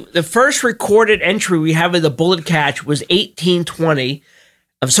 The first recorded entry we have of the bullet catch was 1820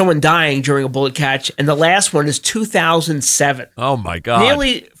 of someone dying during a bullet catch, and the last one is 2007. Oh my God!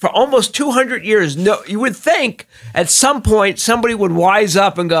 Nearly for almost 200 years. No, you would think at some point somebody would wise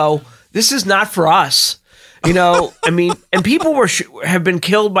up and go, "This is not for us." You know, I mean, and people have been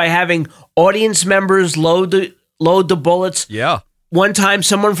killed by having audience members load the bullets. Yeah. One time,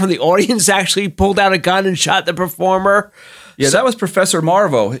 someone from the audience actually pulled out a gun and shot the performer. Yeah, that was Professor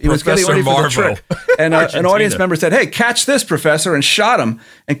Marvo. He was getting ready for the trick. And an audience member said, "Hey, catch this, Professor," and shot him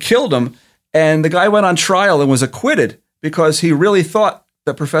and killed him. And the guy went on trial and was acquitted because he really thought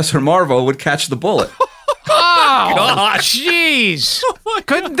that Professor Marvo would catch the bullet. Oh, gosh. Jeez.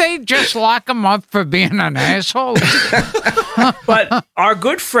 Couldn't they just lock him up for being an asshole? But our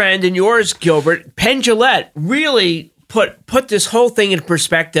good friend and yours, Gilbert, Penn Jillette, really put this whole thing in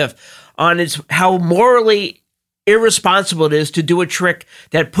perspective on how morally irresponsible it is to do a trick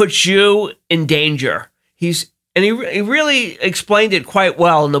that puts you in danger. He really explained it quite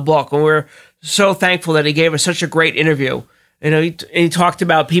well in the book, and we're so thankful that he gave us such a great interview. You know, he talked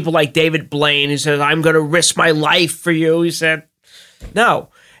about people like David Blaine. He said, "I'm going to risk my life for you." He said, "No."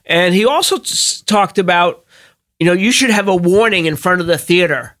 And he also talked about, you know, you should have a warning in front of the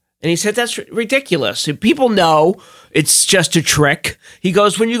theater. And he said, that's ridiculous. People know it's just a trick. He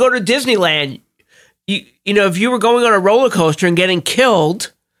goes, when you go to Disneyland, you know, if you were going on a roller coaster and getting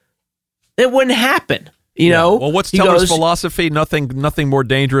killed, it wouldn't happen. You know? Well, what's Teller's philosophy? Nothing more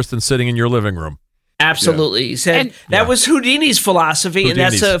dangerous than sitting in your living room. Absolutely. He said that was Houdini's philosophy, and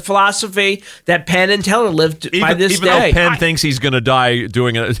that's a philosophy that Penn and Teller lived by this even day. Even though Penn thinks he's going to die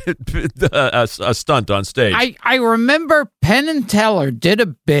doing a stunt on stage. I remember Penn and Teller did a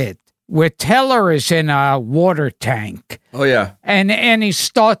bit where Teller is in a water tank. Oh, yeah. And he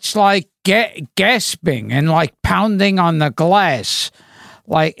starts, like, gasping and, like, pounding on the glass.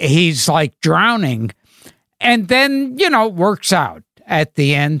 Like, he's, like, drowning. And then, you know, works out at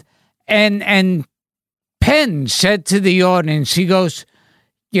the end. And Penn said to the audience, he goes,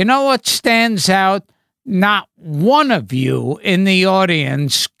 "You know what stands out? Not one of you in the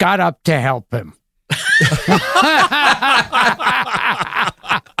audience got up to help him."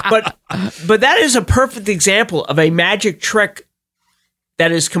 But that is a perfect example of a magic trick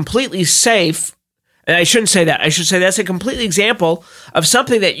that is completely safe. And I shouldn't say that. I should say that's a complete example of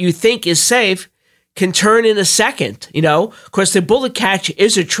something that you think is safe can turn in a second, you know? Of course, the bullet catch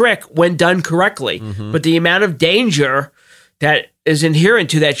is a trick when done correctly, but the amount of danger that is inherent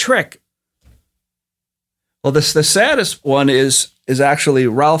to that trick. Well, the saddest one is actually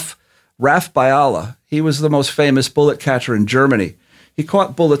Ralph Biala. He was the most famous bullet catcher in Germany. He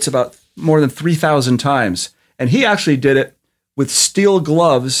caught bullets about more than 3,000 times, and he actually did it with steel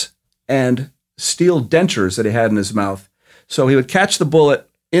gloves and steel dentures that he had in his mouth. So he would catch the bullet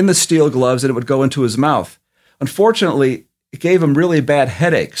in the steel gloves, and it would go into his mouth. Unfortunately, it gave him really bad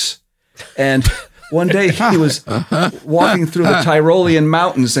headaches. And one day he was walking through the Tyrolean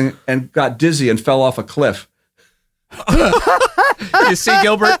mountains and got dizzy and fell off a cliff. You see,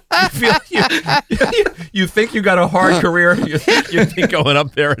 Gilbert, you think you got a hard career. You think going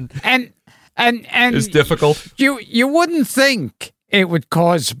up there and it's difficult. You wouldn't think it would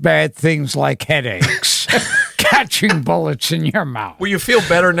cause bad things like headaches. Catching bullets in your mouth. Will you feel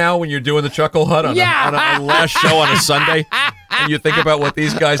better now when you're doing the Chuckle Hut on a last show on a Sunday? And you think about what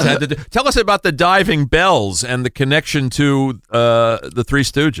these guys had to do. Tell us about the diving bells and the connection to the Three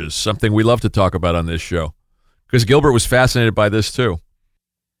Stooges, something we love to talk about on this show. Because Gilbert was fascinated by this, too.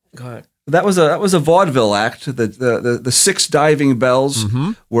 Go ahead. That was a vaudeville act. The six diving bells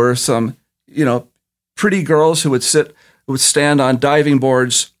were some, you know, pretty girls who would stand on diving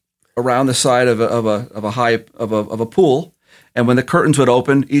boards around the side of a pool, and when the curtains would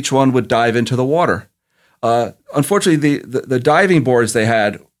open, each one would dive into the water. Unfortunately, the diving boards they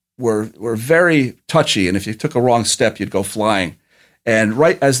had were very touchy, and if you took a wrong step, you'd go flying. And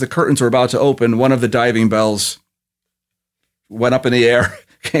right as the curtains were about to open, one of the diving bells went up in the air,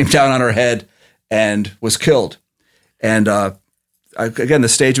 came down on her head, and was killed. And again, the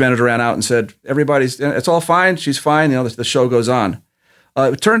stage manager ran out and said, "It's all fine. She's fine. You know, the show goes on."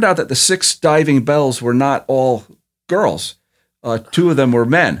 It turned out that the six diving bells were not all girls. Two of them were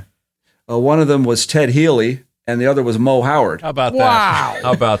men. One of them was Ted Healy, and the other was Mo Howard. How about that?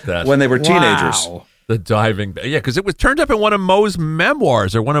 How about that? When they were teenagers. The diving bell. Yeah, because it was turned up in one of Mo's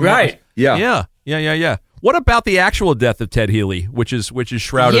memoirs or one of Mo's. Yeah. Yeah. What about the actual death of Ted Healy, which is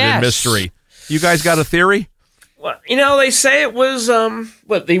shrouded in mystery? You guys got a theory? Well, they say it was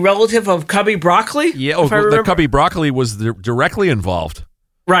the relative of Cubby Broccoli. Yeah, the Cubby Broccoli was directly involved.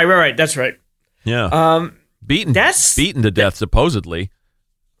 Right. That's right. Yeah. Beaten to death supposedly,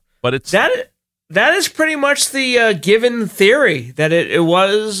 but it's that is pretty much the given theory that it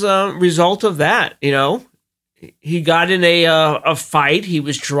was a result of that. He got in a fight. He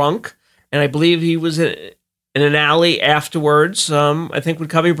was drunk, and I believe he was in an alley afterwards. I think with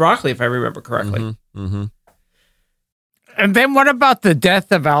Cubby Broccoli, if I remember correctly. Mm-hmm. Mm-hmm. And then what about the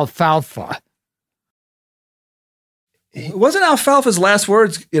death of Alfalfa? Wasn't Alfalfa's last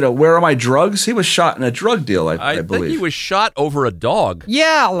words, where are my drugs? He was shot in a drug deal, I believe. think he was shot over a dog.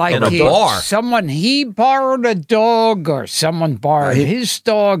 Yeah, like in a bar. He borrowed a dog or someone borrowed his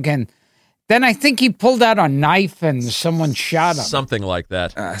dog, and then I think he pulled out a knife and someone shot him. Something like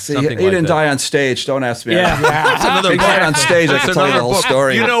that. He didn't die on stage. Don't ask me. Yeah. That's another He died on stage. I can tell you the whole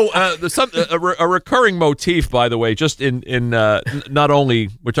story. A recurring motif, by the way, just in not only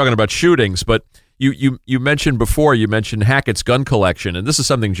we're talking about shootings, but you mentioned before, you mentioned Hackett's gun collection, and this is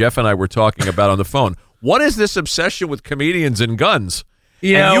something Jeff and I were talking about on the phone. What is this obsession with comedians and guns?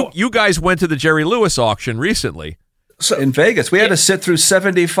 You guys went to the Jerry Lewis auction recently. So, in Vegas, we had to sit through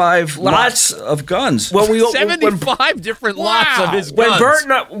 75 lots of guns. Well, 75 different lots of his guns. When Burt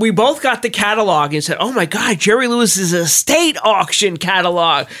and I, we both got the catalog and said, "Oh my God, Jerry Lewis's estate auction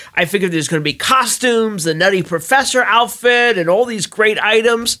catalog." I figured there's going to be costumes, the Nutty Professor outfit, and all these great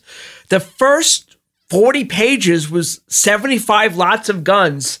items. The first 40 pages was 75 lots of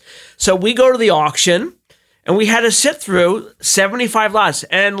guns. So we go to the auction. And we had to sit through 75 lots.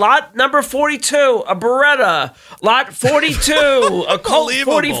 And lot number 42, a Beretta. Lot 42, a Colt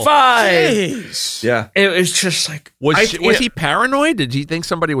 45. Jeez. Yeah. It was just like... Was he paranoid? Did he think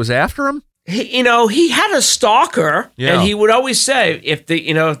somebody was after him? He had a stalker. Yeah. And he would always say, if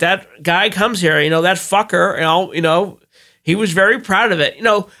that guy comes here, that fucker, he was very proud of it.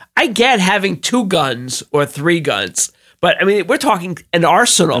 I get having 2 guns or 3 guns. But, I mean, we're talking an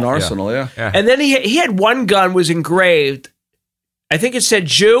arsenal. An arsenal, yeah. And then he had one gun was engraved. I think it said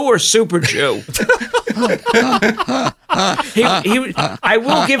Jew or Super Jew. I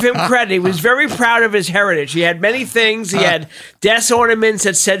will give him credit. He was very proud of his heritage. He had many things. He had desk ornaments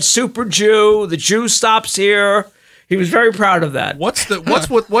that said Super Jew. The Jew stops here. He was very proud of that. What's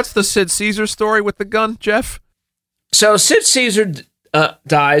the Sid Caesar story with the gun, Jeff? So Sid Caesar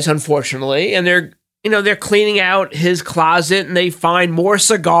dies, unfortunately, and they're cleaning out his closet and they find more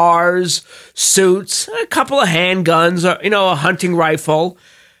cigars, suits, a couple of handguns, a hunting rifle.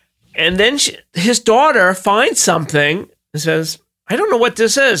 And then his daughter finds something and says, "I don't know what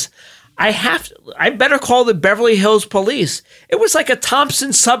this is. I better call the Beverly Hills police." It was like a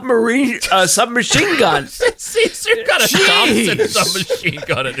Thompson submachine gun. Caesar got a Thompson submachine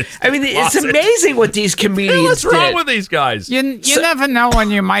gun in his it's amazing what these comedians What's wrong did. with these guys? You never know when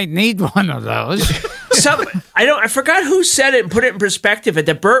you might need one of those. I forgot who said it and put it in perspective. At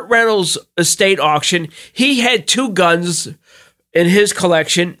the Burt Reynolds estate auction, he had 2 guns in his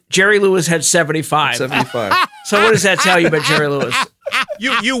collection. Jerry Lewis had 75. 75. So what does that tell you about Jerry Lewis?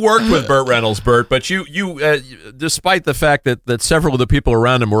 You worked with Burt Reynolds, Burt, but you despite the fact that several of the people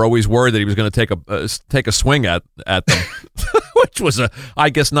around him were always worried that he was going to take a swing at them, which was I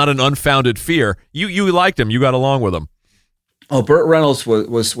guess not an unfounded fear. You liked him. You got along with him. Oh, Burt Reynolds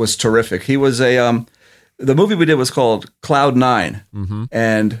was terrific. He was the movie we did was called Cloud 9,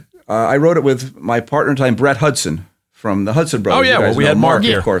 and I wrote it with my partner in time, Brett Hudson from the Hudson Brothers. Oh yeah, well we had Mark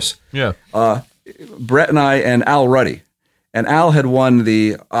here, of course. Yeah, Brett and I and Al Ruddy. And Al had won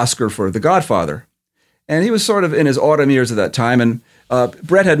the Oscar for The Godfather. And he was sort of in his autumn years at that time. And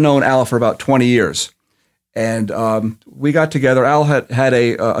Brett had known Al for about 20 years. And we got together. Al had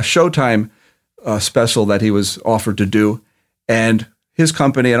a Showtime special that he was offered to do. And his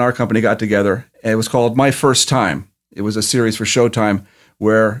company and our company got together. And it was called My First Time. It was a series for Showtime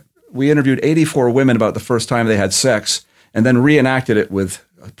where we interviewed 84 women about the first time they had sex and then reenacted it with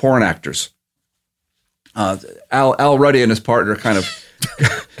porn actors. Al Ruddy and his partner kind of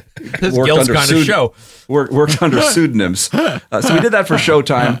worked under pseudonyms. So we did that for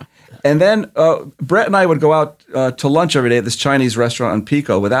Showtime. And then Brett and I would go out to lunch every day at this Chinese restaurant on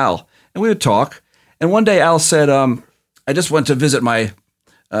Pico with Al. And we would talk. And one day Al said, I just went to visit my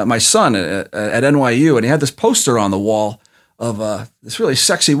son at NYU. And he had this poster on the wall of this really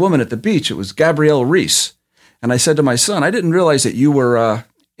sexy woman at the beach. It was Gabrielle Reese. And I said to my son, I didn't realize that you were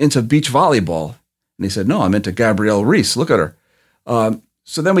into beach volleyball. And he said, no, I'm into Gabrielle Reese. Look at her.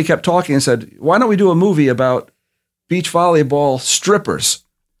 So then we kept talking and said, why don't we do a movie about beach volleyball strippers?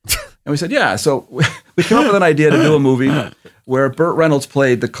 And we said, yeah. So we we came up with an idea to do a movie where Burt Reynolds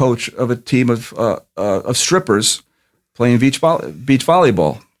played the coach of a team of strippers playing beach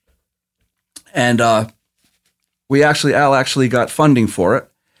volleyball. And Al actually got funding for it.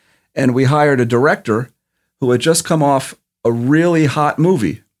 And we hired a director who had just come off a really hot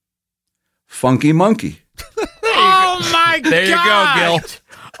movie, Funky Monkey. Oh my God! There you go, Gil.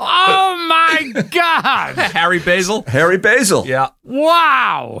 Oh my God! Harry Basil. Harry Basil. Yeah.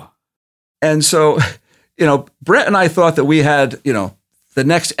 Wow! And so, Brett and I thought that we had, the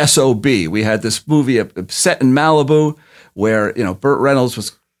next SOB. We had this movie set in Malibu where, Burt Reynolds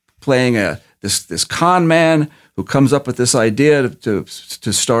was playing this con man who comes up with this idea to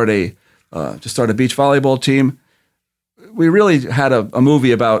start a beach volleyball team. We really had a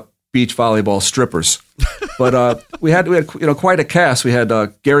movie about beach volleyball strippers, but we had quite a cast. We had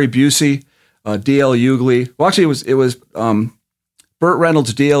Gary Busey, D.L. Hughley. Well, actually, it was Burt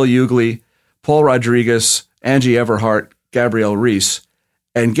Reynolds, D.L. Hughley, Paul Rodriguez, Angie Everhart, Gabrielle Reese,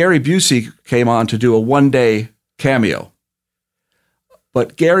 and Gary Busey came on to do a one-day cameo.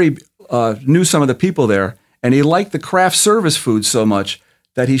 But Gary knew some of the people there, and he liked the craft service food so much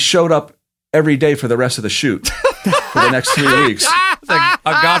that he showed up every day for the rest of the shoot for the next 3 weeks. It's like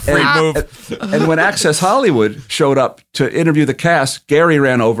a Gottfried move. And when Access Hollywood showed up to interview the cast, Gary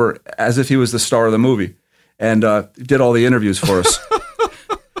ran over as if he was the star of the movie and did all the interviews for us.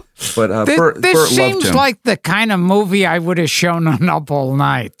 But Burt this loved seems him. like the kind of movie I would have shown on Up All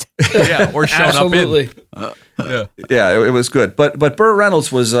Night. Yeah, or shown Absolutely. up in. Yeah, it was good. But Burt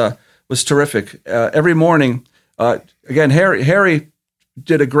Reynolds was terrific. Every morning, again, Harry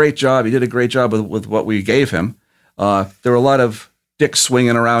did a great job. He did a great job with what we gave him. There were a lot of dicks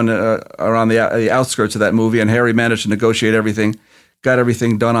swinging around the outskirts of that movie, and Harry managed to negotiate everything, got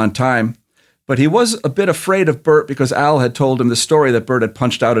everything done on time. But he was a bit afraid of Burt because Al had told him the story that Burt had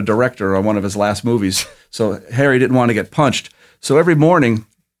punched out a director on one of his last movies. So Harry didn't want to get punched. So every morning,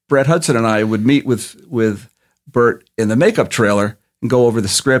 Brett Hudson and I would meet with Burt in the makeup trailer and go over the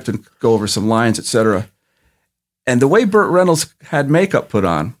script and go over some lines, etc. And the way Burt Reynolds had makeup put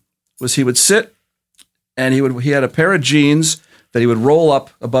on was he would sit and he had a pair of jeans that he would roll up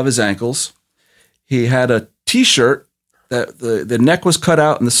above his ankles. He had a T-shirt that the neck was cut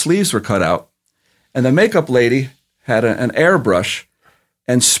out and the sleeves were cut out. And the makeup lady had an airbrush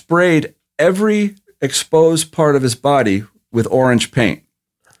and sprayed every exposed part of his body with orange paint.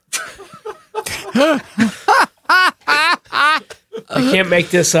 I can't make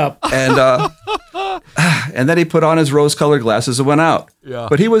this up. And then he put on his rose-colored glasses and went out. Yeah.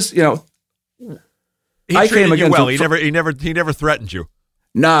 But he was, He I treated came you again well. from- He never threatened you.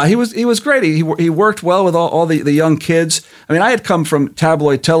 Nah, he was great. He worked well with all the young kids. I mean, I had come from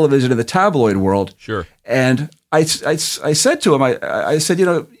tabloid television in the tabloid world. Sure. And I said to him, I said,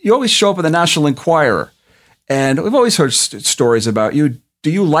 you always show up in the National Enquirer, and we've always heard stories about you.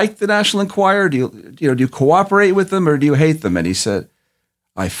 Do you like the National Enquirer? Do you cooperate with them or do you hate them? And he said,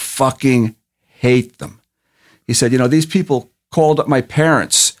 I fucking hate them. He said, these people called up my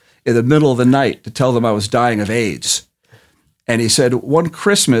parents in the middle of the night to tell them I was dying of AIDS. And he said, one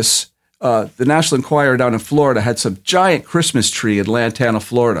Christmas, the National Enquirer down in Florida had some giant Christmas tree in Lantana,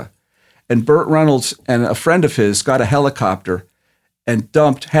 Florida. And Burt Reynolds and a friend of his got a helicopter and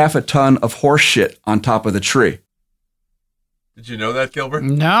dumped half a ton of horse shit on top of the tree. Did you know that, Gilbert?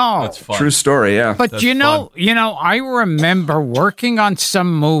 No. That's fun. True story, yeah. But That's I remember working on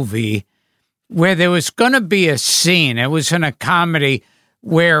some movie where there was going to be a scene. It was in a comedy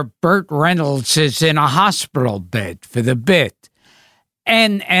where Burt Reynolds is in a hospital bed for the bit.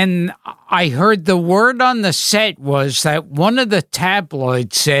 And I heard the word on the set was that one of the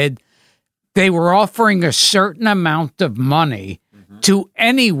tabloids said they were offering a certain amount of money to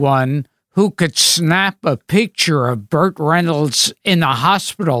anyone who could snap a picture of Burt Reynolds in a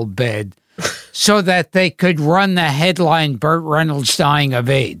hospital bed so that they could run the headline, Burt Reynolds dying of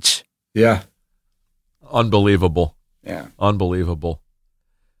AIDS. Yeah. Unbelievable. Yeah. Unbelievable.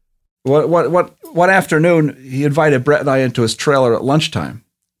 One afternoon, he invited Brett and I into his trailer at lunchtime.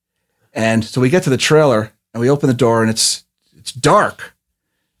 And so we get to the trailer and we open the door and it's dark.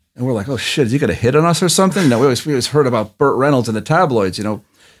 And we're like, oh shit, is he going to hit on us or something? No, we always heard about Burt Reynolds in the tabloids,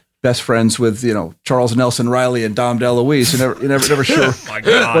 best friends with, Charles Nelson Riley and Dom DeLuise. You're never sure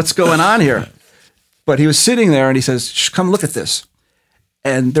what's going on here. But he was sitting there and he says, shh, come look at this.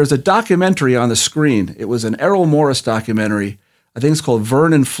 And there's a documentary on the screen. It was an Errol Morris documentary. I think it's called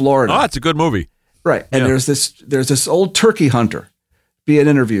Vernon, Florida. Oh, it's a good movie. Right. And there's this old turkey hunter being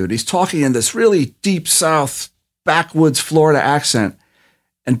interviewed. He's talking in this really deep South backwoods Florida accent.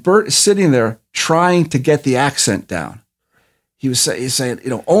 And Burt is sitting there trying to get the accent down. he's saying,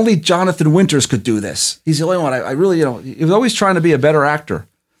 only Jonathan Winters could do this. He's the only one. I really, he was always trying to be a better actor,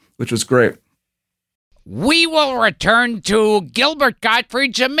 which was great. We will return to Gilbert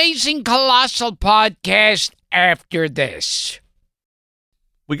Gottfried's Amazing Colossal podcast after this.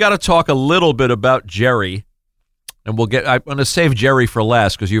 We got to talk a little bit about Jerry, and I'm going to save Jerry for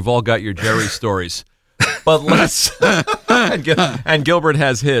last because you've all got your Jerry stories. But let's, and Gilbert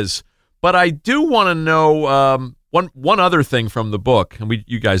has his. But I do want to know one other thing from the book, and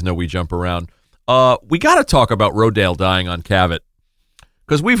you guys know we jump around. We got to talk about Rodale dying on Cavett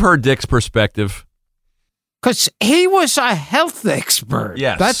because we've heard Dick's perspective. Because he was a health expert.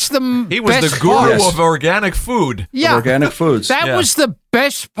 Yes. That's He was best the guru part. of organic food. Yeah. Organic foods. That was the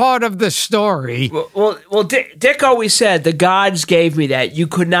best part of the story. Well, Dick always said the gods gave me that. You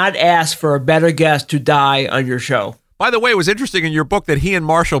could not ask for a better guest to die on your show. By the way, it was interesting in your book that he and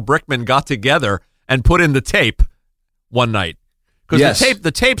Marshall Brickman got together and put in the tape one night. Because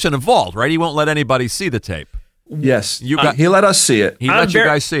the tape's involved, right? He won't let anybody see the tape. Yes. He let us see it. He let you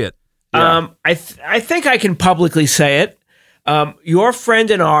guys see it. Yeah. I think I can publicly say it. Your friend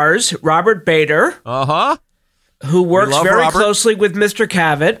and ours, Robert Bader, who works very closely with Mr.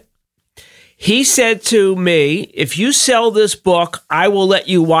 Cavett, he said to me, if you sell this book, I will let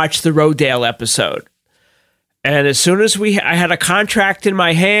you watch the Rodale episode. And as soon as I had a contract in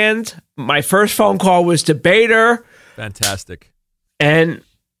my hand, my first phone call was to Bader. Fantastic. And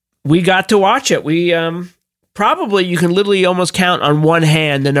we got to watch it. We probably, you can literally almost count on one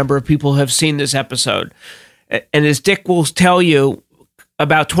hand the number of people who have seen this episode. And as Dick will tell you,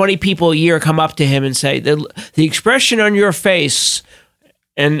 about 20 people a year come up to him and say, the expression on your face,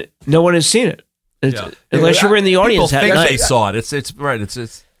 and no one has seen it. Unless you were in the audience. People think they saw it. It's right.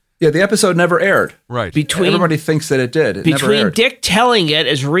 It's Yeah, the episode never aired. Right. Everybody thinks that it did. It never aired. Dick telling it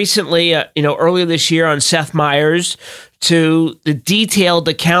as recently, earlier this year on Seth Meyers, to the detailed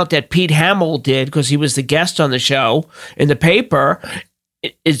account that Pete Hamill did because he was the guest on the show in the paper.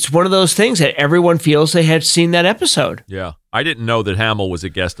 It's one of those things that everyone feels they had seen that episode. Yeah, I didn't know that Hamill was a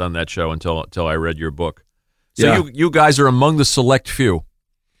guest on that show until I read your book. So you guys are among the select few.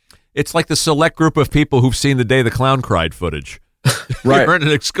 It's like the select group of people who've seen The Day the Clown Cried footage. Right. You're in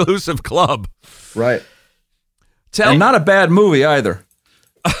an exclusive club. Right. And not a bad movie either.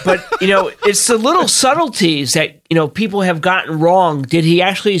 But, it's the little subtleties that, people have gotten wrong. Did he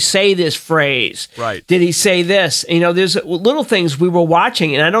actually say this phrase? Right. Did he say this? There's little things we were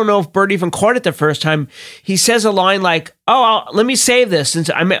watching, and I don't know if Burt even caught it the first time. He says a line like, let me save this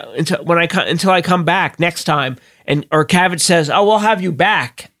until I come back next time. Or Cavett says, we'll have you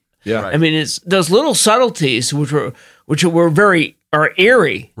back. Yeah. Right. I mean, it's those little subtleties which were very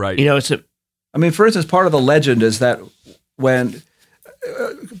eerie. Right. For instance, part of the legend is that when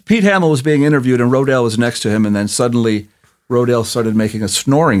Pete Hamill was being interviewed and Rodale was next to him, and then suddenly Rodale started making a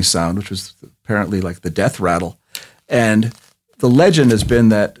snoring sound, which was apparently like the death rattle. And the legend has been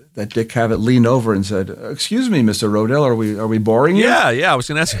that Dick Cavett leaned over and said, "Excuse me, Mr. Rodale, are we boring you?" Yeah, I was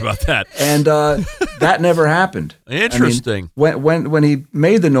going to ask you about that. And that never happened. Interesting. When he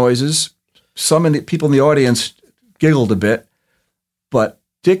made the noises, people in the audience giggled a bit, but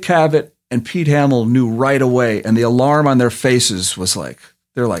Dick Cavett and Pete Hamill knew right away, and the alarm on their faces was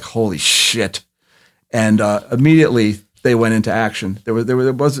they're like, "Holy shit!" And immediately they went into action. There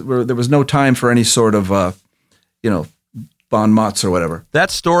was no time for any sort of bon mots or whatever.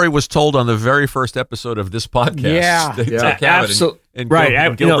 That story was told on the very first episode of this podcast. Yeah, absolutely.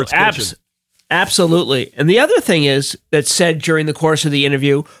 Right, Gilbert's kitchen. Absolutely. And the other thing is that said during the course of the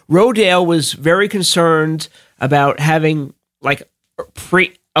interview, Rodale was very concerned about having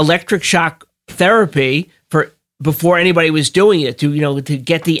electric shock therapy before anybody was doing it to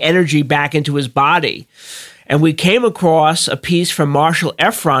get the energy back into his body. And we came across a piece from Marshall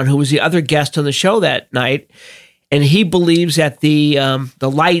Efron, who was the other guest on the show that night, and he believes that the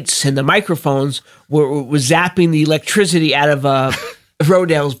lights and the microphones were zapping the electricity out of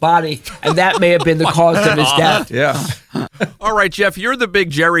Rodale's body, and that may have been the cause of his death. Yeah. All right, Jeff, you're the big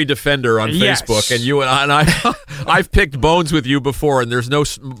Jerry defender on Yes. Facebook, and I've picked bones with you before, and there's no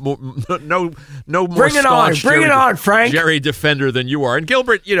more Bring it on, Frank. Jerry defender than you are. And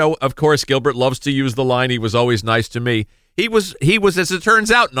Gilbert, of course, Gilbert loves to use the line. He was always nice to me. He was, as it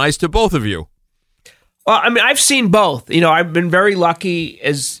turns out, nice to both of you. Well, I've seen both. I've been very lucky.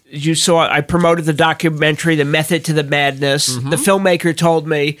 As you saw, I promoted the documentary, The Method to the Madness. Mm-hmm. The filmmaker told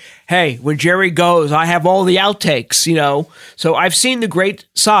me, hey, when Jerry goes, I have all the outtakes, So I've seen the great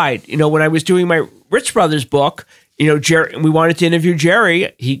side. When I was doing my Rich Brothers book, Jerry, we wanted to interview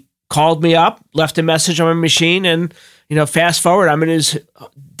Jerry. He called me up, left a message on my machine, and, fast forward, I'm in his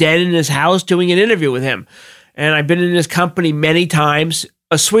den in his house doing an interview with him. and I've been in his company many times.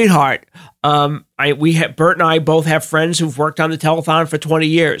 A sweetheart. Burt and I both have friends who've worked on the telethon for 20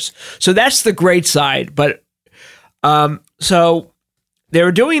 years. So that's the great side. But so they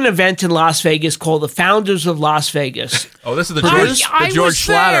were doing an event in Las Vegas called the Founders of Las Vegas. Oh, this is the George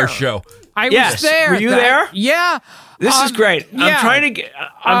Schlatter show. I was there. Were you there? Yeah. This is great. Yeah.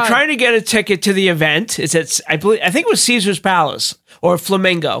 I'm trying to get a ticket to the event. It's at I think it was Caesar's Palace or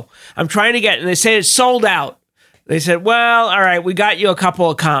Flamingo. I'm trying to get, and they say it's sold out. They said, well, all right, we got you a couple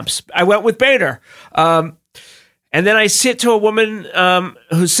of comps. I went with Bader. And then I sit to a woman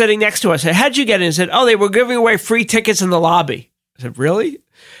who's sitting next to us. I said, how'd you get in? He said, oh, they were giving away free tickets in the lobby. I said, really?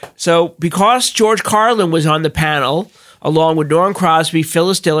 So because George Carlin was on the panel, along with Norm Crosby,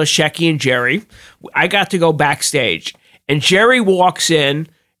 Phyllis Diller, Shecky, and Jerry, I got to go backstage. And Jerry walks in,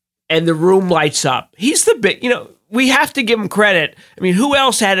 and the room lights up. He's the big, we have to give him credit. I mean, who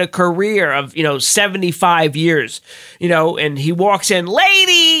else had a career of, 75 years, and he walks in,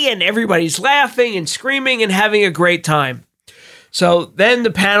 lady, and everybody's laughing and screaming and having a great time. So then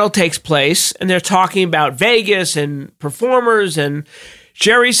the panel takes place, and they're talking about Vegas and performers, and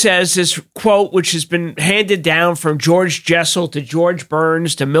Jerry says this quote, which has been handed down from George Jessel to George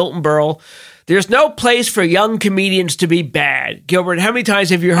Burns to Milton Berle. There's no place for young comedians to be bad. Gilbert, how many times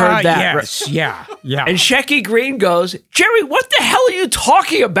have you heard that? Yes, yeah. And Shecky Green goes, Jerry, what the hell are you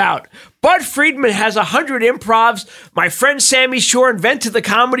talking about? Bud Friedman has 100 improvs. My friend Sammy Shore invented the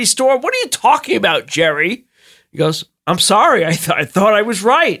Comedy Store. What are you talking about, Jerry? He goes, I'm sorry. I thought I was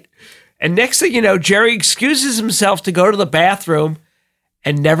right. And next thing you know, Jerry excuses himself to go to the bathroom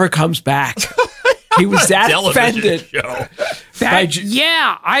and never comes back. He was that offended.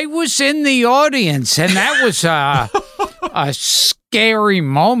 I was in the audience, and that was a scary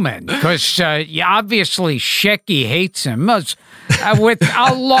moment because obviously Shecky hates him,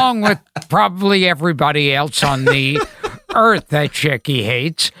 along with probably everybody else on the earth that Shecky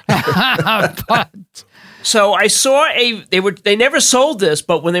hates. So I saw they never sold this,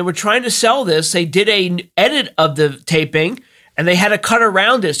 but when they were trying to sell this, they did an edit of the taping. And they had to cut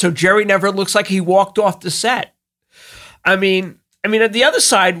around it, so Jerry never looks like he walked off the set. I mean, the other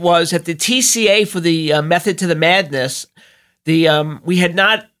side was at the TCA for the Method to the Madness. The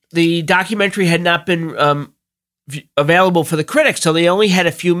documentary had not been available for the critics, so they only had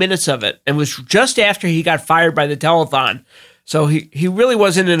a few minutes of it, and it was just after he got fired by the telethon. So he really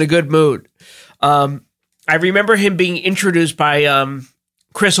wasn't in a good mood. I remember him being introduced by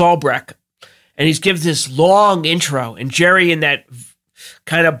Chris Albrecht. And he's given this long intro, and Jerry, in that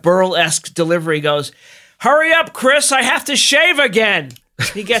kind of burlesque delivery, goes, hurry up, Chris, I have to shave again.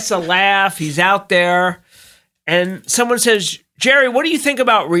 He gets a laugh. He's out there. And someone says, Jerry, what do you think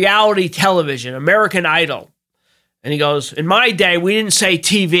about reality television, American Idol? And he goes, in my day, we didn't say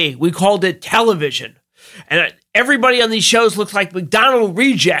TV. We called it television. And everybody on these shows looks like McDonald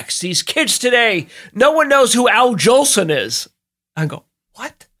rejects. These kids today, no one knows who Al Jolson is. I go,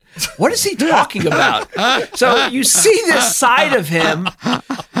 what? What is he talking about? So you see this side of him,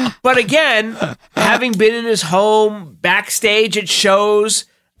 but again, having been in his home, backstage at shows,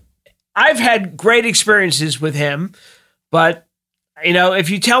 I've had great experiences with him, but if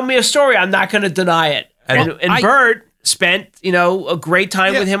you tell me a story, I'm not going to deny it. And Burt spent, a great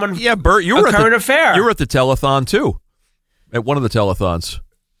time with him on Burt, you were at Current Affair. You were at the telethon too, at one of the telethons.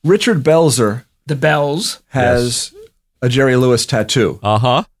 Richard Belzer, the Bells, has a Jerry Lewis tattoo.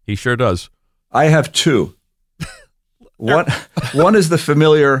 Uh-huh. He sure does. I have two. One is the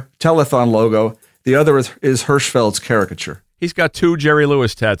familiar telethon logo. The other is Hirschfeld's caricature. He's got two Jerry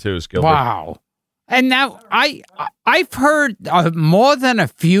Lewis tattoos, Gilbert. Wow. And now I've heard more than a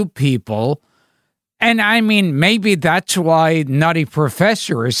few people, and I mean, maybe that's why Nutty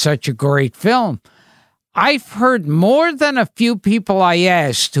Professor is such a great film. I've heard more than a few people I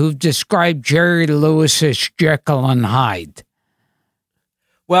asked who've described Jerry Lewis as Jekyll and Hyde.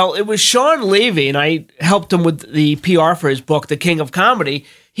 Well, it was Sean Levy, and I helped him with the PR for his book, The King of Comedy.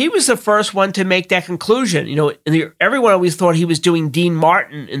 He was the first one to make that conclusion. Everyone always thought he was doing Dean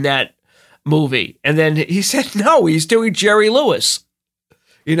Martin in that movie. And then he said, no, he's doing Jerry Lewis.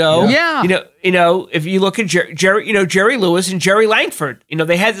 Yeah. If you look at Jerry Lewis and Jerry Langford,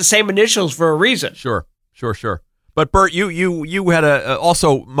 they had the same initials for a reason. Sure. But Burt, you had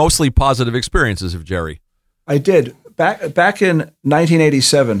also mostly positive experiences of Jerry. I did. Back in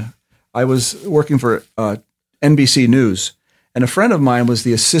 1987, I was working for NBC News, and a friend of mine was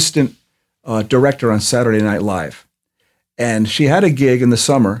the assistant director on Saturday Night Live. And she had a gig in the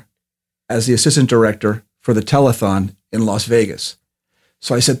summer as the assistant director for the telethon in Las Vegas.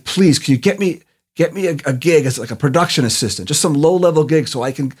 So I said, please, can you get me a gig as like a production assistant, just some low-level gig so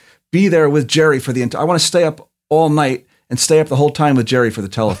I can be there with Jerry for the entire. I want to stay up all night and stay up the whole time with Jerry for the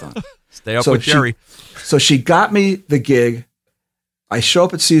telethon. Stay up with Jerry. So she got me the gig. I show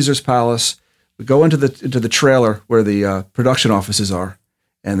up at Caesar's Palace. We go into the trailer where the production offices are,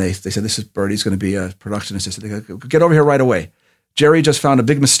 and they said, "This is Burt. He's going to be a production assistant. They go, get over here right away. Jerry just found a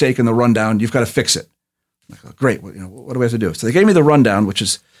big mistake in the rundown. You've got to fix it." I'm like, oh, great. Well, what do we have to do? So they gave me the rundown, which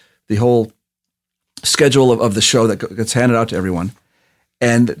is the whole schedule of the show that gets handed out to everyone.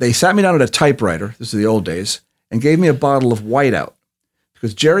 And they sat me down at a typewriter. This is the old days, and gave me a bottle of whiteout.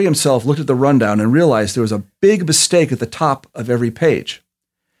 Because Jerry himself looked at the rundown and realized there was a big mistake at the top of every page.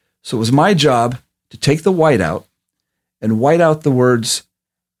 So it was my job to take the whiteout and white out the words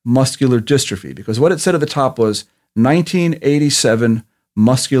muscular dystrophy, because what it said at the top was 1987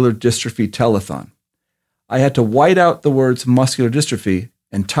 muscular dystrophy telethon. I had to white out the words muscular dystrophy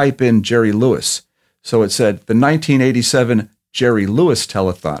and type in Jerry Lewis. So it said the 1987 Jerry Lewis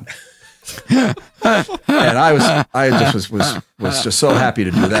telethon. And I just was just so happy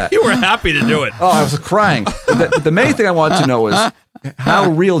to do that. You were happy to do it. Oh, I was crying. But the main thing I wanted to know was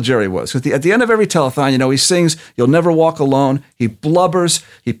how real Jerry was. Because at the end of every telethon, he sings "You'll Never Walk Alone." He blubbers.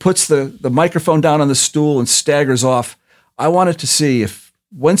 He puts the microphone down on the stool and staggers off. I wanted to see if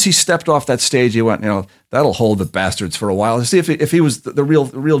once he stepped off that stage, he went, that'll hold the bastards for a while, to see if he was the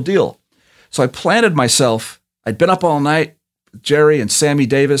real deal. So I planted myself. I'd been up all night with Jerry and Sammy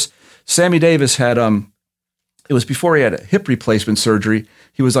Davis. Sammy Davis had, it was before he had a hip replacement surgery.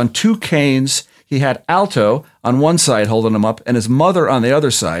 He was on 2 canes. He had Alto on one side holding him up and his mother on the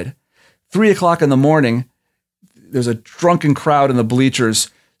other side. 3:00 in the morning, there's a drunken crowd in the bleachers.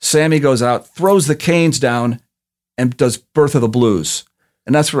 Sammy goes out, throws the canes down, and does Birth of the Blues.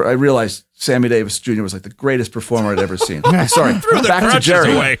 And that's where I realized Sammy Davis Jr. was like the greatest performer I'd ever seen. Sorry, back to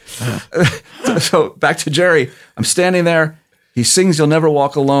Jerry. Away. So back to Jerry. I'm standing there. He sings "You'll Never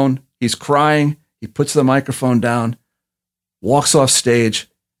Walk Alone." He's crying. He puts the microphone down, walks off stage,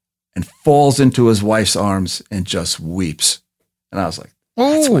 and falls into his wife's arms and just weeps. And I was like,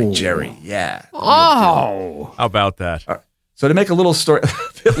 that's my Jerry. Yeah. Oh. How about that? Right. So to make a little story a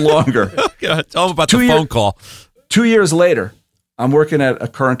bit longer. Yeah, tell him about the phone call. 2 years later, I'm working at a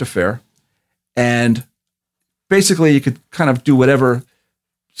current affair. And basically you could kind of do whatever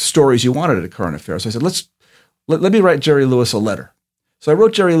stories you wanted at a current affair. So I said, let me write Jerry Lewis a letter. So I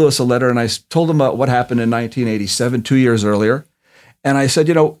wrote Jerry Lewis a letter and I told him about what happened in 1987, 2 years earlier. And I said,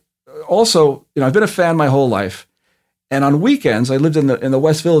 also, I've been a fan my whole life. And on weekends, I lived in the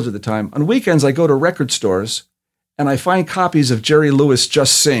West Village at the time. On weekends, I go to record stores and I find copies of Jerry Lewis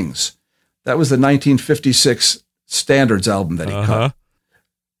Just Sings. That was the 1956 Standards album that he cut.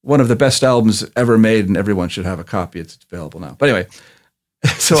 One of the best albums ever made, and everyone should have a copy. It's available now. But anyway,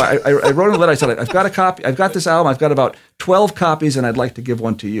 so I wrote in a letter. I said, I've got a copy. I've got this album. I've got about 12 copies, and I'd like to give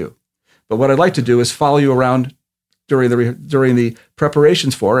one to you. But what I'd like to do is follow you around during the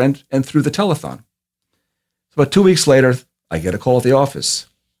preparations for and through the telethon. So about 2 weeks later, I get a call at the office.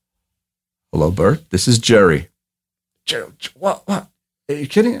 "Hello, Burt. This is Jerry." "Jerry, what? Are you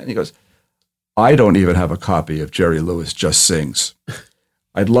kidding?" And he goes, "I don't even have a copy of Jerry Lewis Just Sings.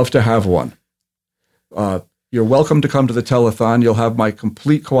 I'd love to have one. You're welcome to come to the telethon. You'll have my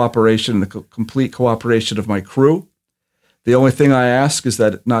complete cooperation and the complete cooperation of my crew. The only thing I ask is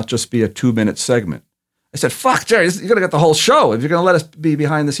that it not just be a 2-minute segment." I said, "Fuck, Jerry, you're going to get the whole show. If you're going to let us be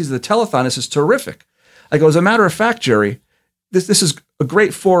behind the scenes of the telethon, this is terrific." I go, "As a matter of fact, Jerry, this is a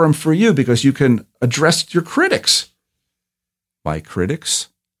great forum for you because you can address your critics." "My critics?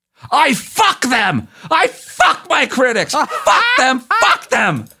 I fuck them! I fuck my critics! Fuck them! Fuck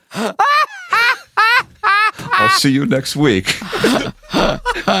them! I'll see you next week."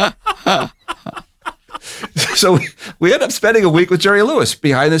 So we ended up spending a week with Jerry Lewis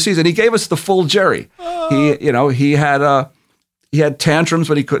behind the scenes, and he gave us the full Jerry. He had tantrums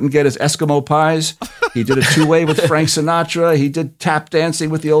when he couldn't get his Eskimo pies. He did a 2-way with Frank Sinatra. He did tap dancing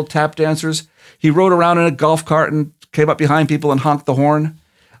with the old tap dancers. He rode around in a golf cart and came up behind people and honked the horn.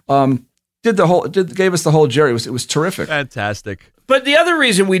 Gave us the whole Jerry. It was terrific. Fantastic. But the other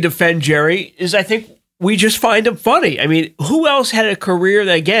reason we defend Jerry is I think we just find him funny. I mean, who else had a career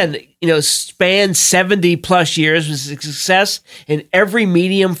that, again, spanned 70 plus years, was a success in every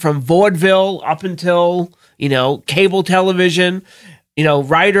medium from vaudeville up until, cable television,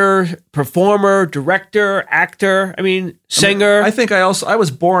 writer, performer, director, actor, singer. I think I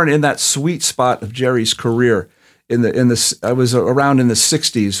was born in that sweet spot of Jerry's career. I was around in the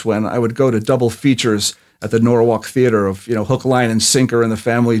 60s when I would go to double features at the Norwalk Theater of, Hook, Line, and Sinker and the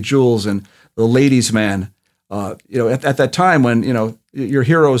Family Jewels and The Ladies' Man. At that time when, your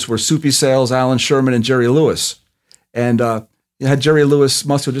heroes were Soupy Sales, Alan Sherman, and Jerry Lewis. And, had Jerry Lewis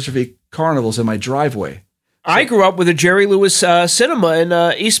muscular dystrophy carnivals in my driveway. I grew up with a Jerry Lewis cinema in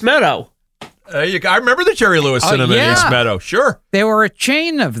East Meadow. I remember the Jerry Lewis cinema in East Meadow. Sure. There were a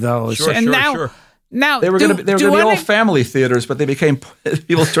chain of those. Sure, and now they were going to be all family theaters, but they became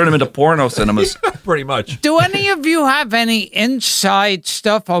people turned them into porno cinemas. Pretty much. Do any of you have any inside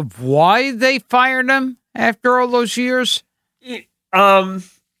stuff of why they fired him after all those years?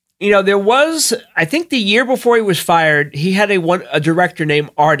 There was, I think the year before he was fired, he had a director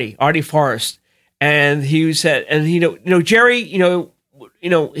named Artie Forrest. And he said, and Jerry,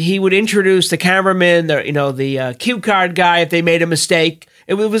 he would introduce the cameraman, the cue card guy if they made a mistake.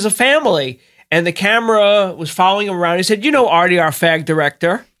 It was a family. And the camera was following him around. He said, Artie, our fag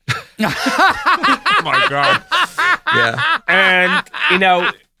director. Oh, my God. Yeah.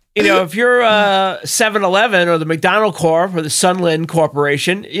 And, if you're 7-Eleven or the McDonald Corp or the Sunland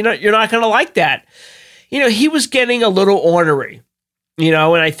Corporation, you're not going to like that. He was getting a little ornery, and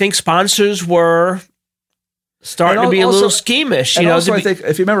I think sponsors were starting to be a little squeamish. I think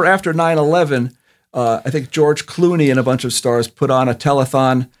if you remember after 9/11, I think George Clooney and a bunch of stars put on a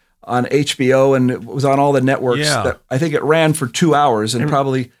telethon on HBO, and it was on all the networks. Yeah. I think it ran for 2 hours and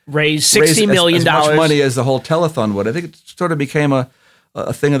probably raised $60 million. As much money as the whole telethon would. I think it sort of became a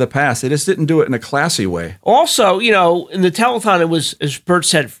thing of the past. They just didn't do it in a classy way. Also, in the telethon, it was, as Burt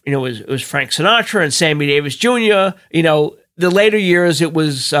said, it was Frank Sinatra and Sammy Davis Jr. The later years, it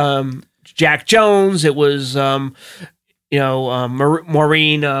was Jack Jones. It was Maureen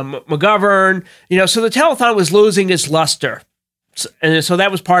McGovern. So the telethon was losing its luster. And so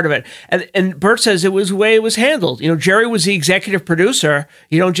that was part of it. And Burt says it was the way it was handled. Jerry was the executive producer.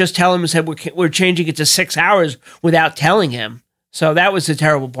 You don't just tell him and say, we're changing it to 6 hours without telling him. So that was the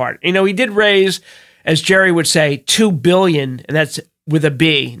terrible part. He did raise, as Jerry would say, $2 billion, and that's with a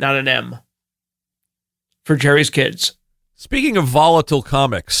B, not an M, for Jerry's kids. Speaking of volatile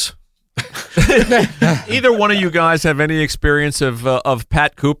comics, either one of you guys have any experience of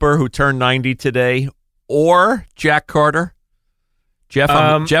Pat Cooper, who turned 90 today, or Jack Carter? Jeff,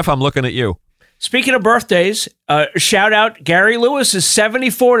 I'm looking at you. Speaking of birthdays, shout out, Gary Lewis is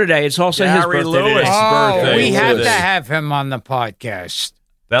 74 today. It's also his birthday Lewis. today. Birthday. We have to have him on the podcast.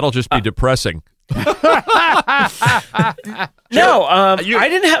 That'll just be depressing. No,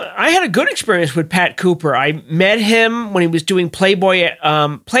 I had a good experience with Pat Cooper. I met him when he was doing Playboy.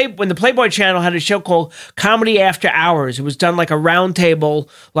 When the Playboy Channel had a show called Comedy After Hours. It was done like a round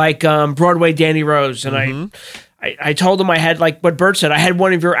table, like Broadway Danny Rose, and I told him I had, like what Burt said, I had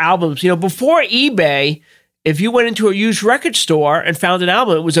one of your albums. Before eBay, if you went into a used record store and found an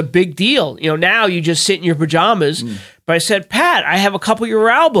album, it was a big deal. Now you just sit in your pajamas. But I said, Pat, I have a couple of your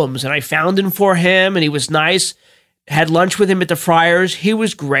albums. And I found them for him, and he was nice. Had lunch with him at the Friars. He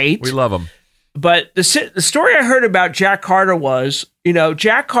was great. We love him. But the story I heard about Jack Carter was,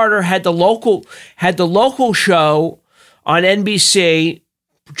 Jack Carter had the local show on NBC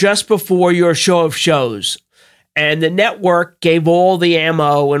just before your show of shows. And the network gave all the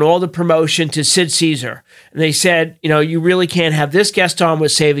ammo and all the promotion to Sid Caesar. And they said, you really can't have this guest on. We're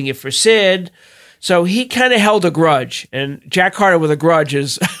saving it for Sid. So he kind of held a grudge. And Jack Carter with a grudge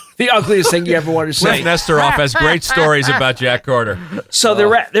is the ugliest thing you ever want to say. Cliff Nesteroff has great stories about Jack Carter. So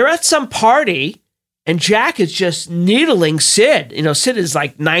they're at some party, and Jack is just needling Sid. Sid is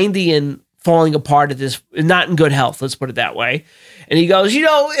like 90 and falling apart not in good health, let's put it that way. And he goes,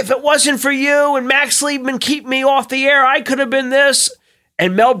 if it wasn't for you and Max Liebman keep me off the air, I could have been this.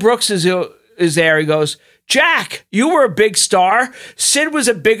 And Mel Brooks is there. He goes, Jack, you were a big star. Sid was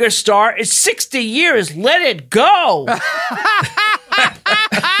a bigger star. It's 60 years. Let it go.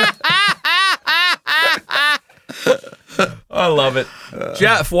 I love it.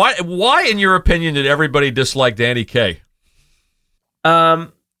 Jeff, why, in your opinion, did everybody dislike Danny Kaye? I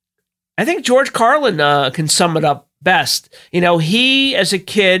think George Carlin can sum it up best. He, as a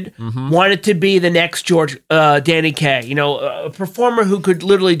kid, wanted to be the next Danny Kaye, a performer who could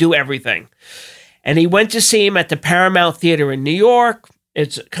literally do everything. And he went to see him at the Paramount Theater in New York.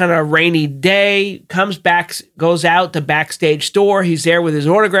 It's kind of a rainy day, comes back, goes out the backstage door. He's there with his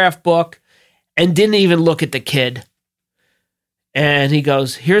autograph book and didn't even look at the kid. And he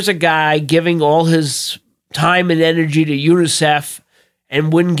goes, here's a guy giving all his time and energy to UNICEF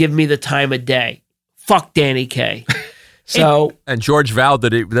and wouldn't give me the time of day. Fuck Danny Kaye. So, and George vowed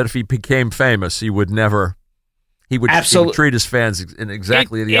that if he became famous, he would treat his fans in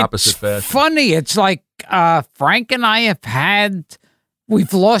exactly the opposite fashion. It's funny. It's like Frank and I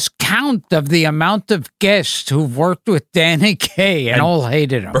we've lost count of the amount of guests who've worked with Danny Kaye and all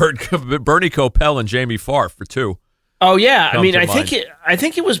hated him. Bernie Kopell and Jamie Farr for two. Oh yeah, I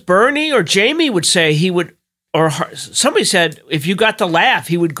think it was Bernie or Jamie would say he would somebody said if you got to laugh,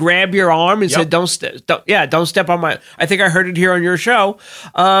 he would grab your arm and said, "Don't step on my." I think I heard it here on your show.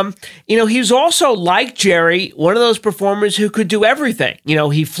 He was also like Jerry, one of those performers who could do everything.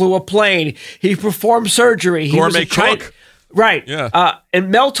 He flew a plane, he performed surgery, he was a cook. Right. Yeah. And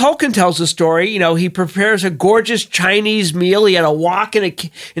Mel Tolkien tells the story. He prepares a gorgeous Chinese meal. He had a wok in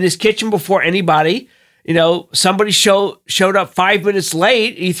his kitchen before anybody. Somebody showed up 5 minutes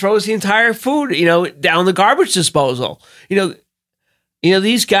late. He throws the entire food, down the garbage disposal.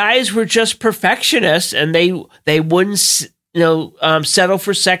 These guys were just perfectionists, and they wouldn't, settle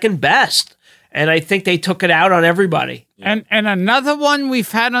for second best. And I think they took it out on everybody. And another one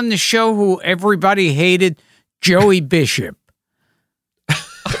we've had on the show who everybody hated, Joey Bishop.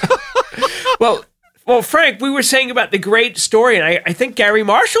 Well, Frank, we were saying about the great story, and I think Gary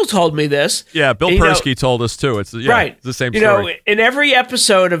Marshall told me this. Yeah, Bill Persky told us too. It's right. It's the same story. In every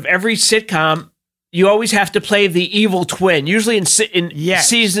episode of every sitcom, you always have to play the evil twin. Usually in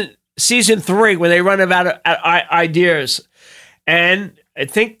season 3, when they run out of ideas, and I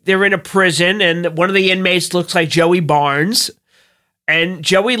think they're in a prison, and one of the inmates looks like Joey Barnes, and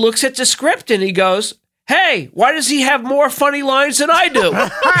Joey looks at the script and he goes, "Hey, why does he have more funny lines than I do?"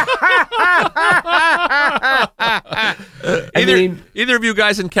 Either of you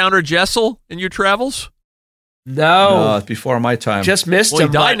guys encountered Jessel in your travels? No. It's before my time. Just missed Well, him.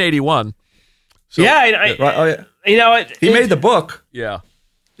 he died in 81. So, Right, he made the book. Yeah.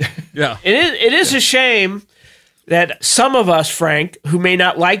 Yeah. It is a shame that some of us, Frank, who may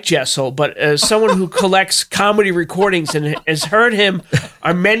not like Jessel, but as someone who collects comedy recordings and has heard him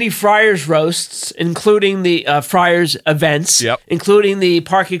on many Friars roasts, including the Friars events, including the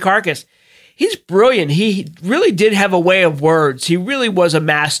Parky Carcass, he's brilliant. He really did have a way of words. He really was a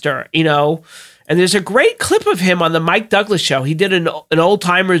master, And there's a great clip of him on the Mike Douglas show. He did an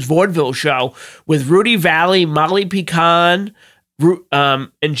old-timers vaudeville show with Rudy Valley, Molly Pecan,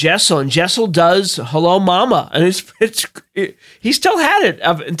 and Jessel does "Hello, Mama," and he still had it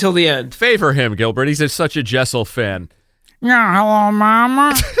up until the end. Favor him, Gilbert. He's such a Jessel fan. Yeah, hello,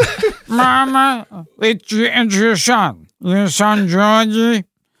 Mama. Mama, it's your son. Your son, Georgie.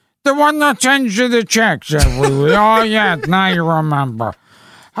 The one that sends you the checks every week. Oh, yeah, now you remember.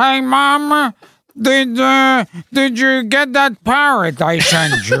 Hey, Mama, did you get that parrot I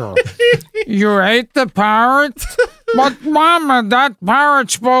sent you? You ate the parrot? But, Mama, that parrot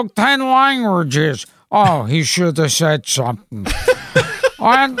spoke 10 languages. Oh, he should have said something.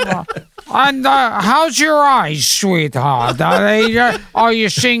 And how's your eyes, sweetheart? Are you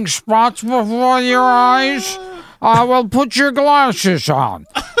seeing spots before your eyes? Well, put your glasses on.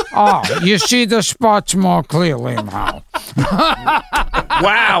 Oh, you see the spots more clearly now.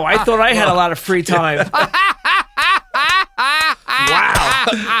 Wow, I thought I had a lot of free time.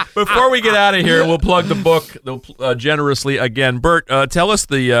 Wow. Before we get out of here, we'll plug the book generously again. Burt, tell us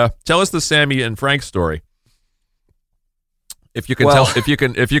the Sammy and Frank story. If you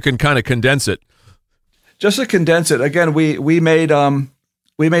can kind of condense it. Just to condense it, again, we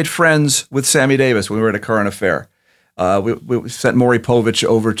made friends with Sammy Davis when we were at a current affair. We sent Maury Povich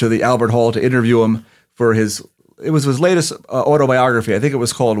over to the Albert Hall to interview him for his latest autobiography. I think it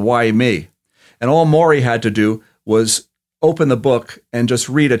was called Why Me? And all Maury had to do was open the book and just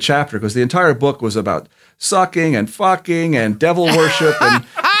read a chapter, because the entire book was about sucking and fucking and devil worship. And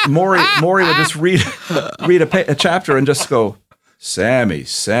Maury would just read a chapter and just go, "Sammy,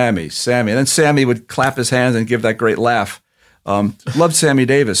 Sammy, Sammy." And then Sammy would clap his hands and give that great laugh. Loved Sammy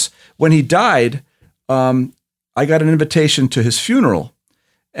Davis. When he died, I got an invitation to his funeral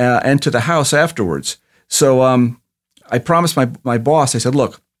and to the house afterwards. So I promised my boss, I said,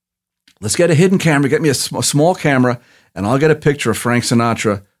 "Look, let's get a hidden camera, get me a small camera, and I'll get a picture of Frank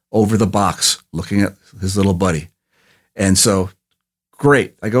Sinatra over the box looking at his little buddy." And so,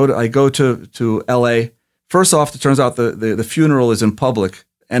 great. I go to L.A. First off, it turns out the funeral is in public,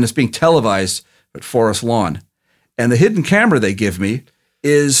 and it's being televised at Forest Lawn. And the hidden camera they give me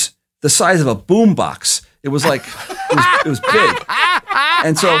is the size of a boombox. It was like, it was big.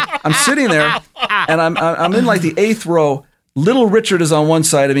 And so I'm sitting there, and I'm in like the 8th row. Little Richard is on one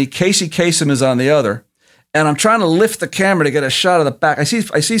side of me. Casey Kasem is on the other. And I'm trying to lift the camera to get a shot of the back. I see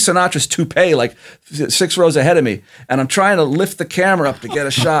Sinatra's toupee like 6 rows ahead of me. And I'm trying to lift the camera up to get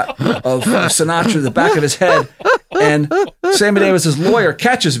a shot of Sinatra, the back of his head. And Sammy Davis's lawyer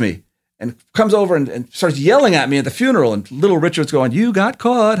catches me and comes over and starts yelling at me at the funeral. And Little Richard's going, "You got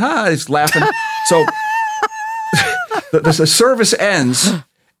caught." Ha! He's laughing. So the service ends.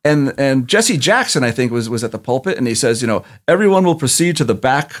 And Jesse Jackson, I think, was at the pulpit, and he says, "Everyone will proceed to the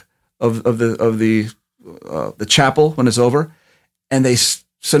back of the chapel when it's over," and they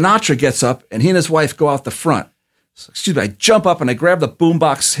Sinatra gets up, and he and his wife go out the front. So, excuse me, I jump up and I grab the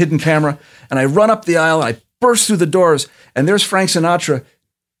boombox hidden camera, and I run up the aisle, and I burst through the doors, and there's Frank Sinatra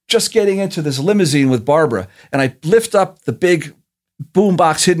just getting into this limousine with Barbara. And I lift up the big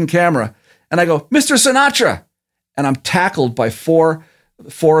boombox hidden camera, and I go, Mr. Sinatra! And I'm tackled by 4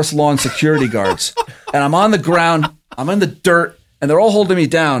 Forest Lawn security guards. And I'm on the ground, I'm in the dirt, and they're all holding me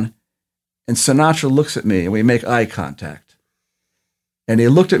down. And Sinatra looks at me, and we make eye contact. And he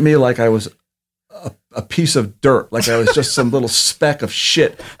looked at me like I was a piece of dirt, like I was just some little speck of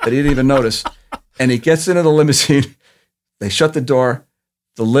shit that he didn't even notice. And he gets into the limousine. They shut the door.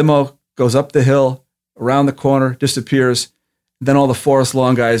 The limo goes up the hill, around the corner, disappears. Then all the Forest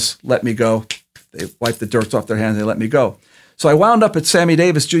Lawn guys let me go. They wipe the dirt off their hands. They let me go. So I wound up at Sammy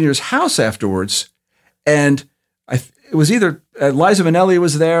Davis Jr.'s house afterwards. And it was either Liza Minnelli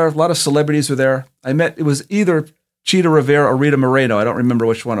was there. A lot of celebrities were there. It was either Cheetah Rivera or Rita Moreno. I don't remember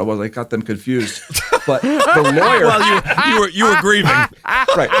which one it was. I got them confused. But the lawyer... Well, you were grieving.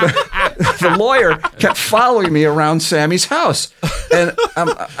 Right. The lawyer kept following me around Sammy's house. And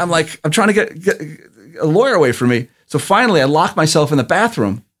I'm trying to get a lawyer away from me. So finally, I lock myself in the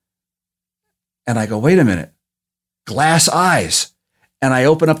bathroom. And I go, wait a minute. Glass eyes. And I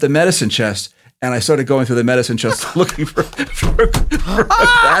open up the medicine chest. And I started going through the medicine chest looking for a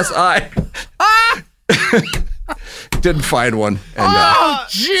glass eye. Didn't find one. And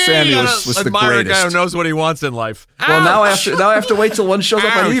Sammy was the Admire greatest. A guy who knows what he wants in life. Well, now I have to wait till one shows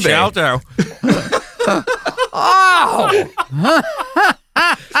up on eBay.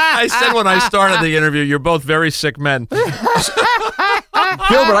 I said when I started the interview, you're both very sick men.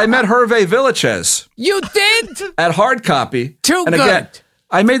 Gilbert, I met Hervé Villachez. You did? At Hard Copy. Too and good. Again,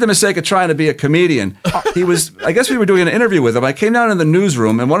 I made the mistake of trying to be a comedian. I guess we were doing an interview with him. I came down in the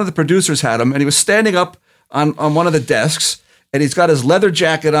newsroom, and one of the producers had him, and he was standing up on one of the desks, and he's got his leather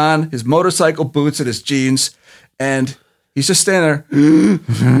jacket on, his motorcycle boots, and his jeans, and he's just standing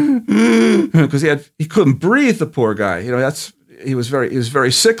there because he couldn't breathe. The poor guy, he was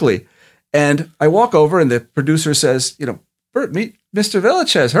very sickly. And I walk over, and the producer says, Burt, meet Mr.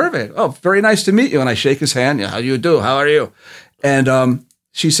 Villachez, Hervé. Oh, very nice to meet you. And I shake his hand. Yeah, how do you do? How are you? And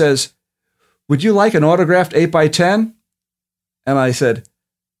she says, would you like an autographed 8x10? And I said,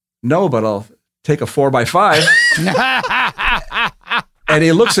 no, but I'll take a 4x5. And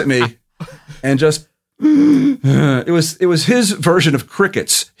he looks at me and just, it was his version of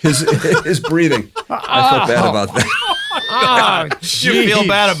crickets, his breathing. I felt bad about that. Oh, You feel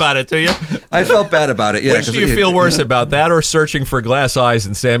bad about it, do you? I felt bad about it, yeah. Which do you feel worse about, that or searching for glass eyes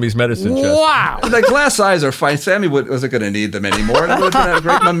in Sammy's medicine chest? wow. The glass eyes are fine. Sammy wasn't going to need them anymore. That would have been a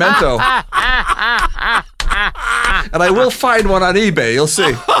great memento. And I will find one on eBay. You'll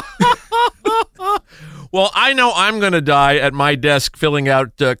see. Well, I know I'm going to die at my desk filling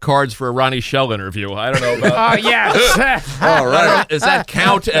out cards for a Ronnie Shell interview. I don't know about... Oh, yes. All right. Does that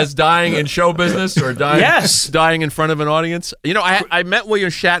count as dying in show business or dying, Yes. dying in front of an audience? I met William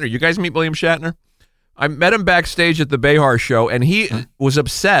Shatner. You guys meet William Shatner? I met him backstage at the Behar show, and he was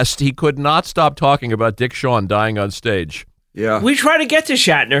obsessed. He could not stop talking about Dick Shawn dying on stage. Yeah. We try to get to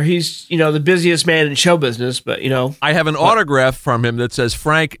Shatner. He's, the busiest man in show business, but, I have an autograph from him that says,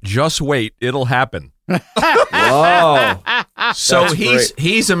 Frank, just wait. It'll happen. Whoa. So That's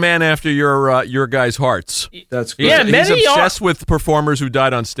he's a man after your guys' hearts. That's great. Yeah, He's many obsessed with performers who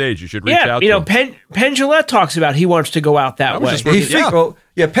died on stage. You should reach out to him. Penn Jillette talks about he wants to go out that way.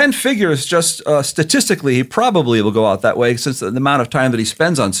 Penn figures just statistically, he probably will go out that way since the amount of time that he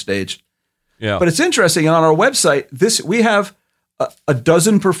spends on stage. Yeah. But it's interesting. On our website, we have a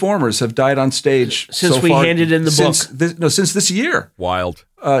dozen performers have died on stage Since so we far, handed in the book. since this year. Wild.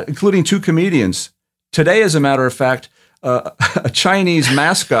 Including 2 comedians. Today, as a matter of fact, a Chinese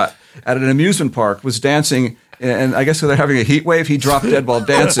mascot at an amusement park was dancing, and I guess they're having a heat wave. He dropped dead while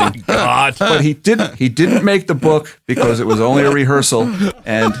dancing. God. But he didn't make the book because it was only a rehearsal,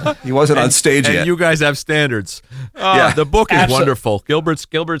 and he wasn't on stage And yet. you guys have standards. Yeah. The book is Absolutely. wonderful. Gilbert's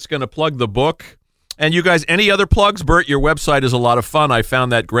going to plug the book. And you guys, any other plugs? Burt, your website is a lot of fun. I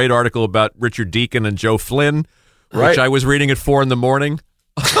found that great article about Richard Deacon and Joe Flynn, which I was reading at 4 a.m.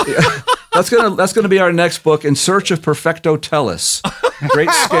 That's gonna be our next book, In Search of Perfecto Tellus. Great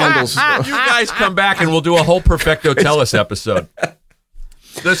scandals. You guys come back and we'll do a whole Perfecto Tellus episode.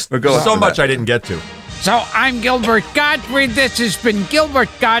 There's so much I didn't get to. So I'm Gilbert Gottfried. This has been Gilbert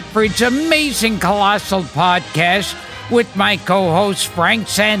Gottfried's amazing colossal podcast with my co-host Frank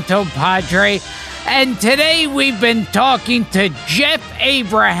Santopadre. And today we've been talking to Jeff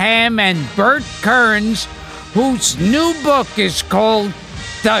Abraham and Burt Kearns, whose new book is called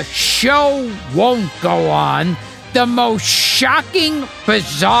The Show Won't Go On, the most shocking,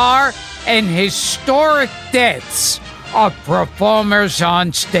 bizarre, and historic deaths of performers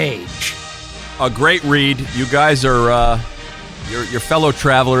on stage. A great read. You guys are your fellow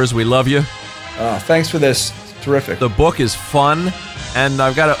travelers. We love you. Thanks for this. It's terrific. The book is fun, and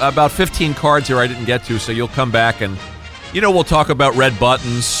I've got about 15 cards here I didn't get to, so you'll come back and, we'll talk about Red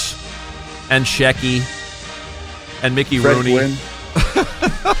Buttons and Shecky and Mickey Fred Rooney. Gwynn.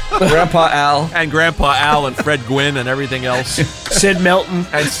 Grandpa Al. And Grandpa Al and Fred Gwynn and everything else. Sid Melton.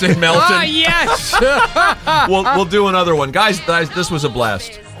 And Sid Melton. Ah, yes! We'll do another one. Guys, this was a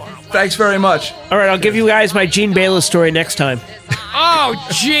blast. Thanks very much. All right, I'll give you guys my Gene Bayless story next time. Oh,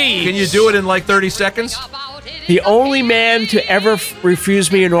 gee. Can you do it in like 30 seconds? The only man to ever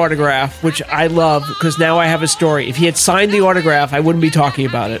refuse me an autograph, which I love because now I have a story. If he had signed the autograph, I wouldn't be talking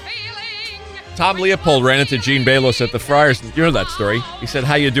about it. Tom Leopold ran into Gene Bayless at the Friars. You know that story. He said,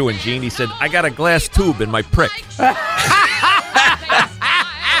 "How you doing, Gene?" He said, "I got a glass tube in my prick."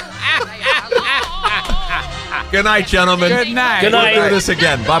 Good night, gentlemen. Good night. Good night. We'll do this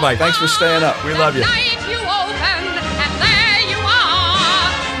again. Bye-bye. Thanks for staying up. We love you. Night you opened, and there you are.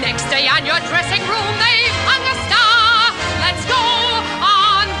 Next day on your dressing room, they've hung a star. Let's go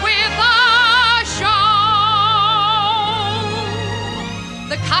on with the show.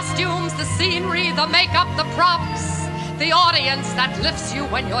 The costumes, the scenery, the makeup, the props, the audience that lifts you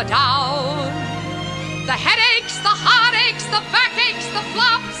when you're down. The headaches, the heartaches, the backaches, the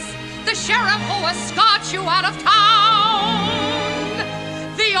flops, the sheriff who escorts you out of town.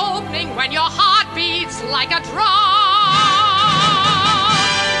 The opening when your heart beats like a drum.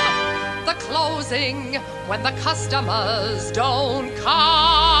 The closing when the customers don't come.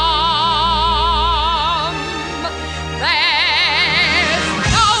 There's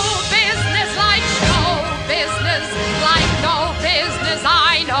no business like show business, like no business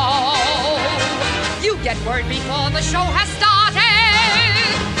I know. You get word before the show has started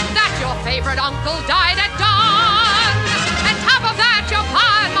that your favorite uncle died at dawn. On top of that, your pa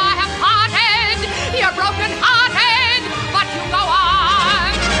and ma have parted. You're broken-hearted, but you go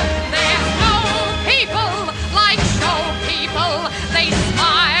on. There's no people like show people. They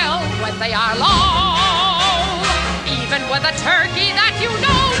smile when they are low. Even with a turkey that you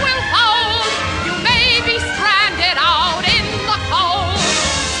know will fold, you may be stranded out in the cold.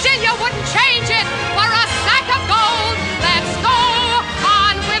 Still, you wouldn't change it for a sack of gold. Let's go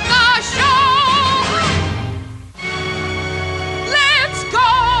on with the show. Let's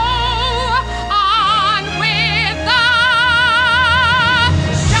go on with the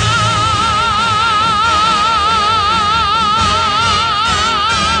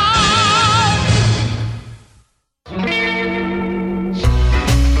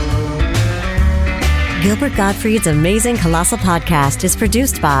Gilbert Gottfried's Amazing Colossal Podcast is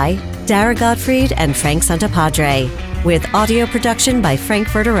produced by Dara Gottfried and Frank Santopadre, with audio production by Frank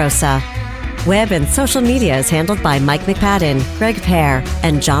Verderosa. Web and social media is handled by Mike McPadden, Greg Pear,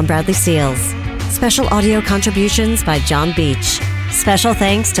 and John Bradley Seals. Special audio contributions by John Beach. Special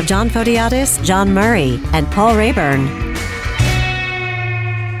thanks to John Fodiatis, John Murray, and Paul Rayburn.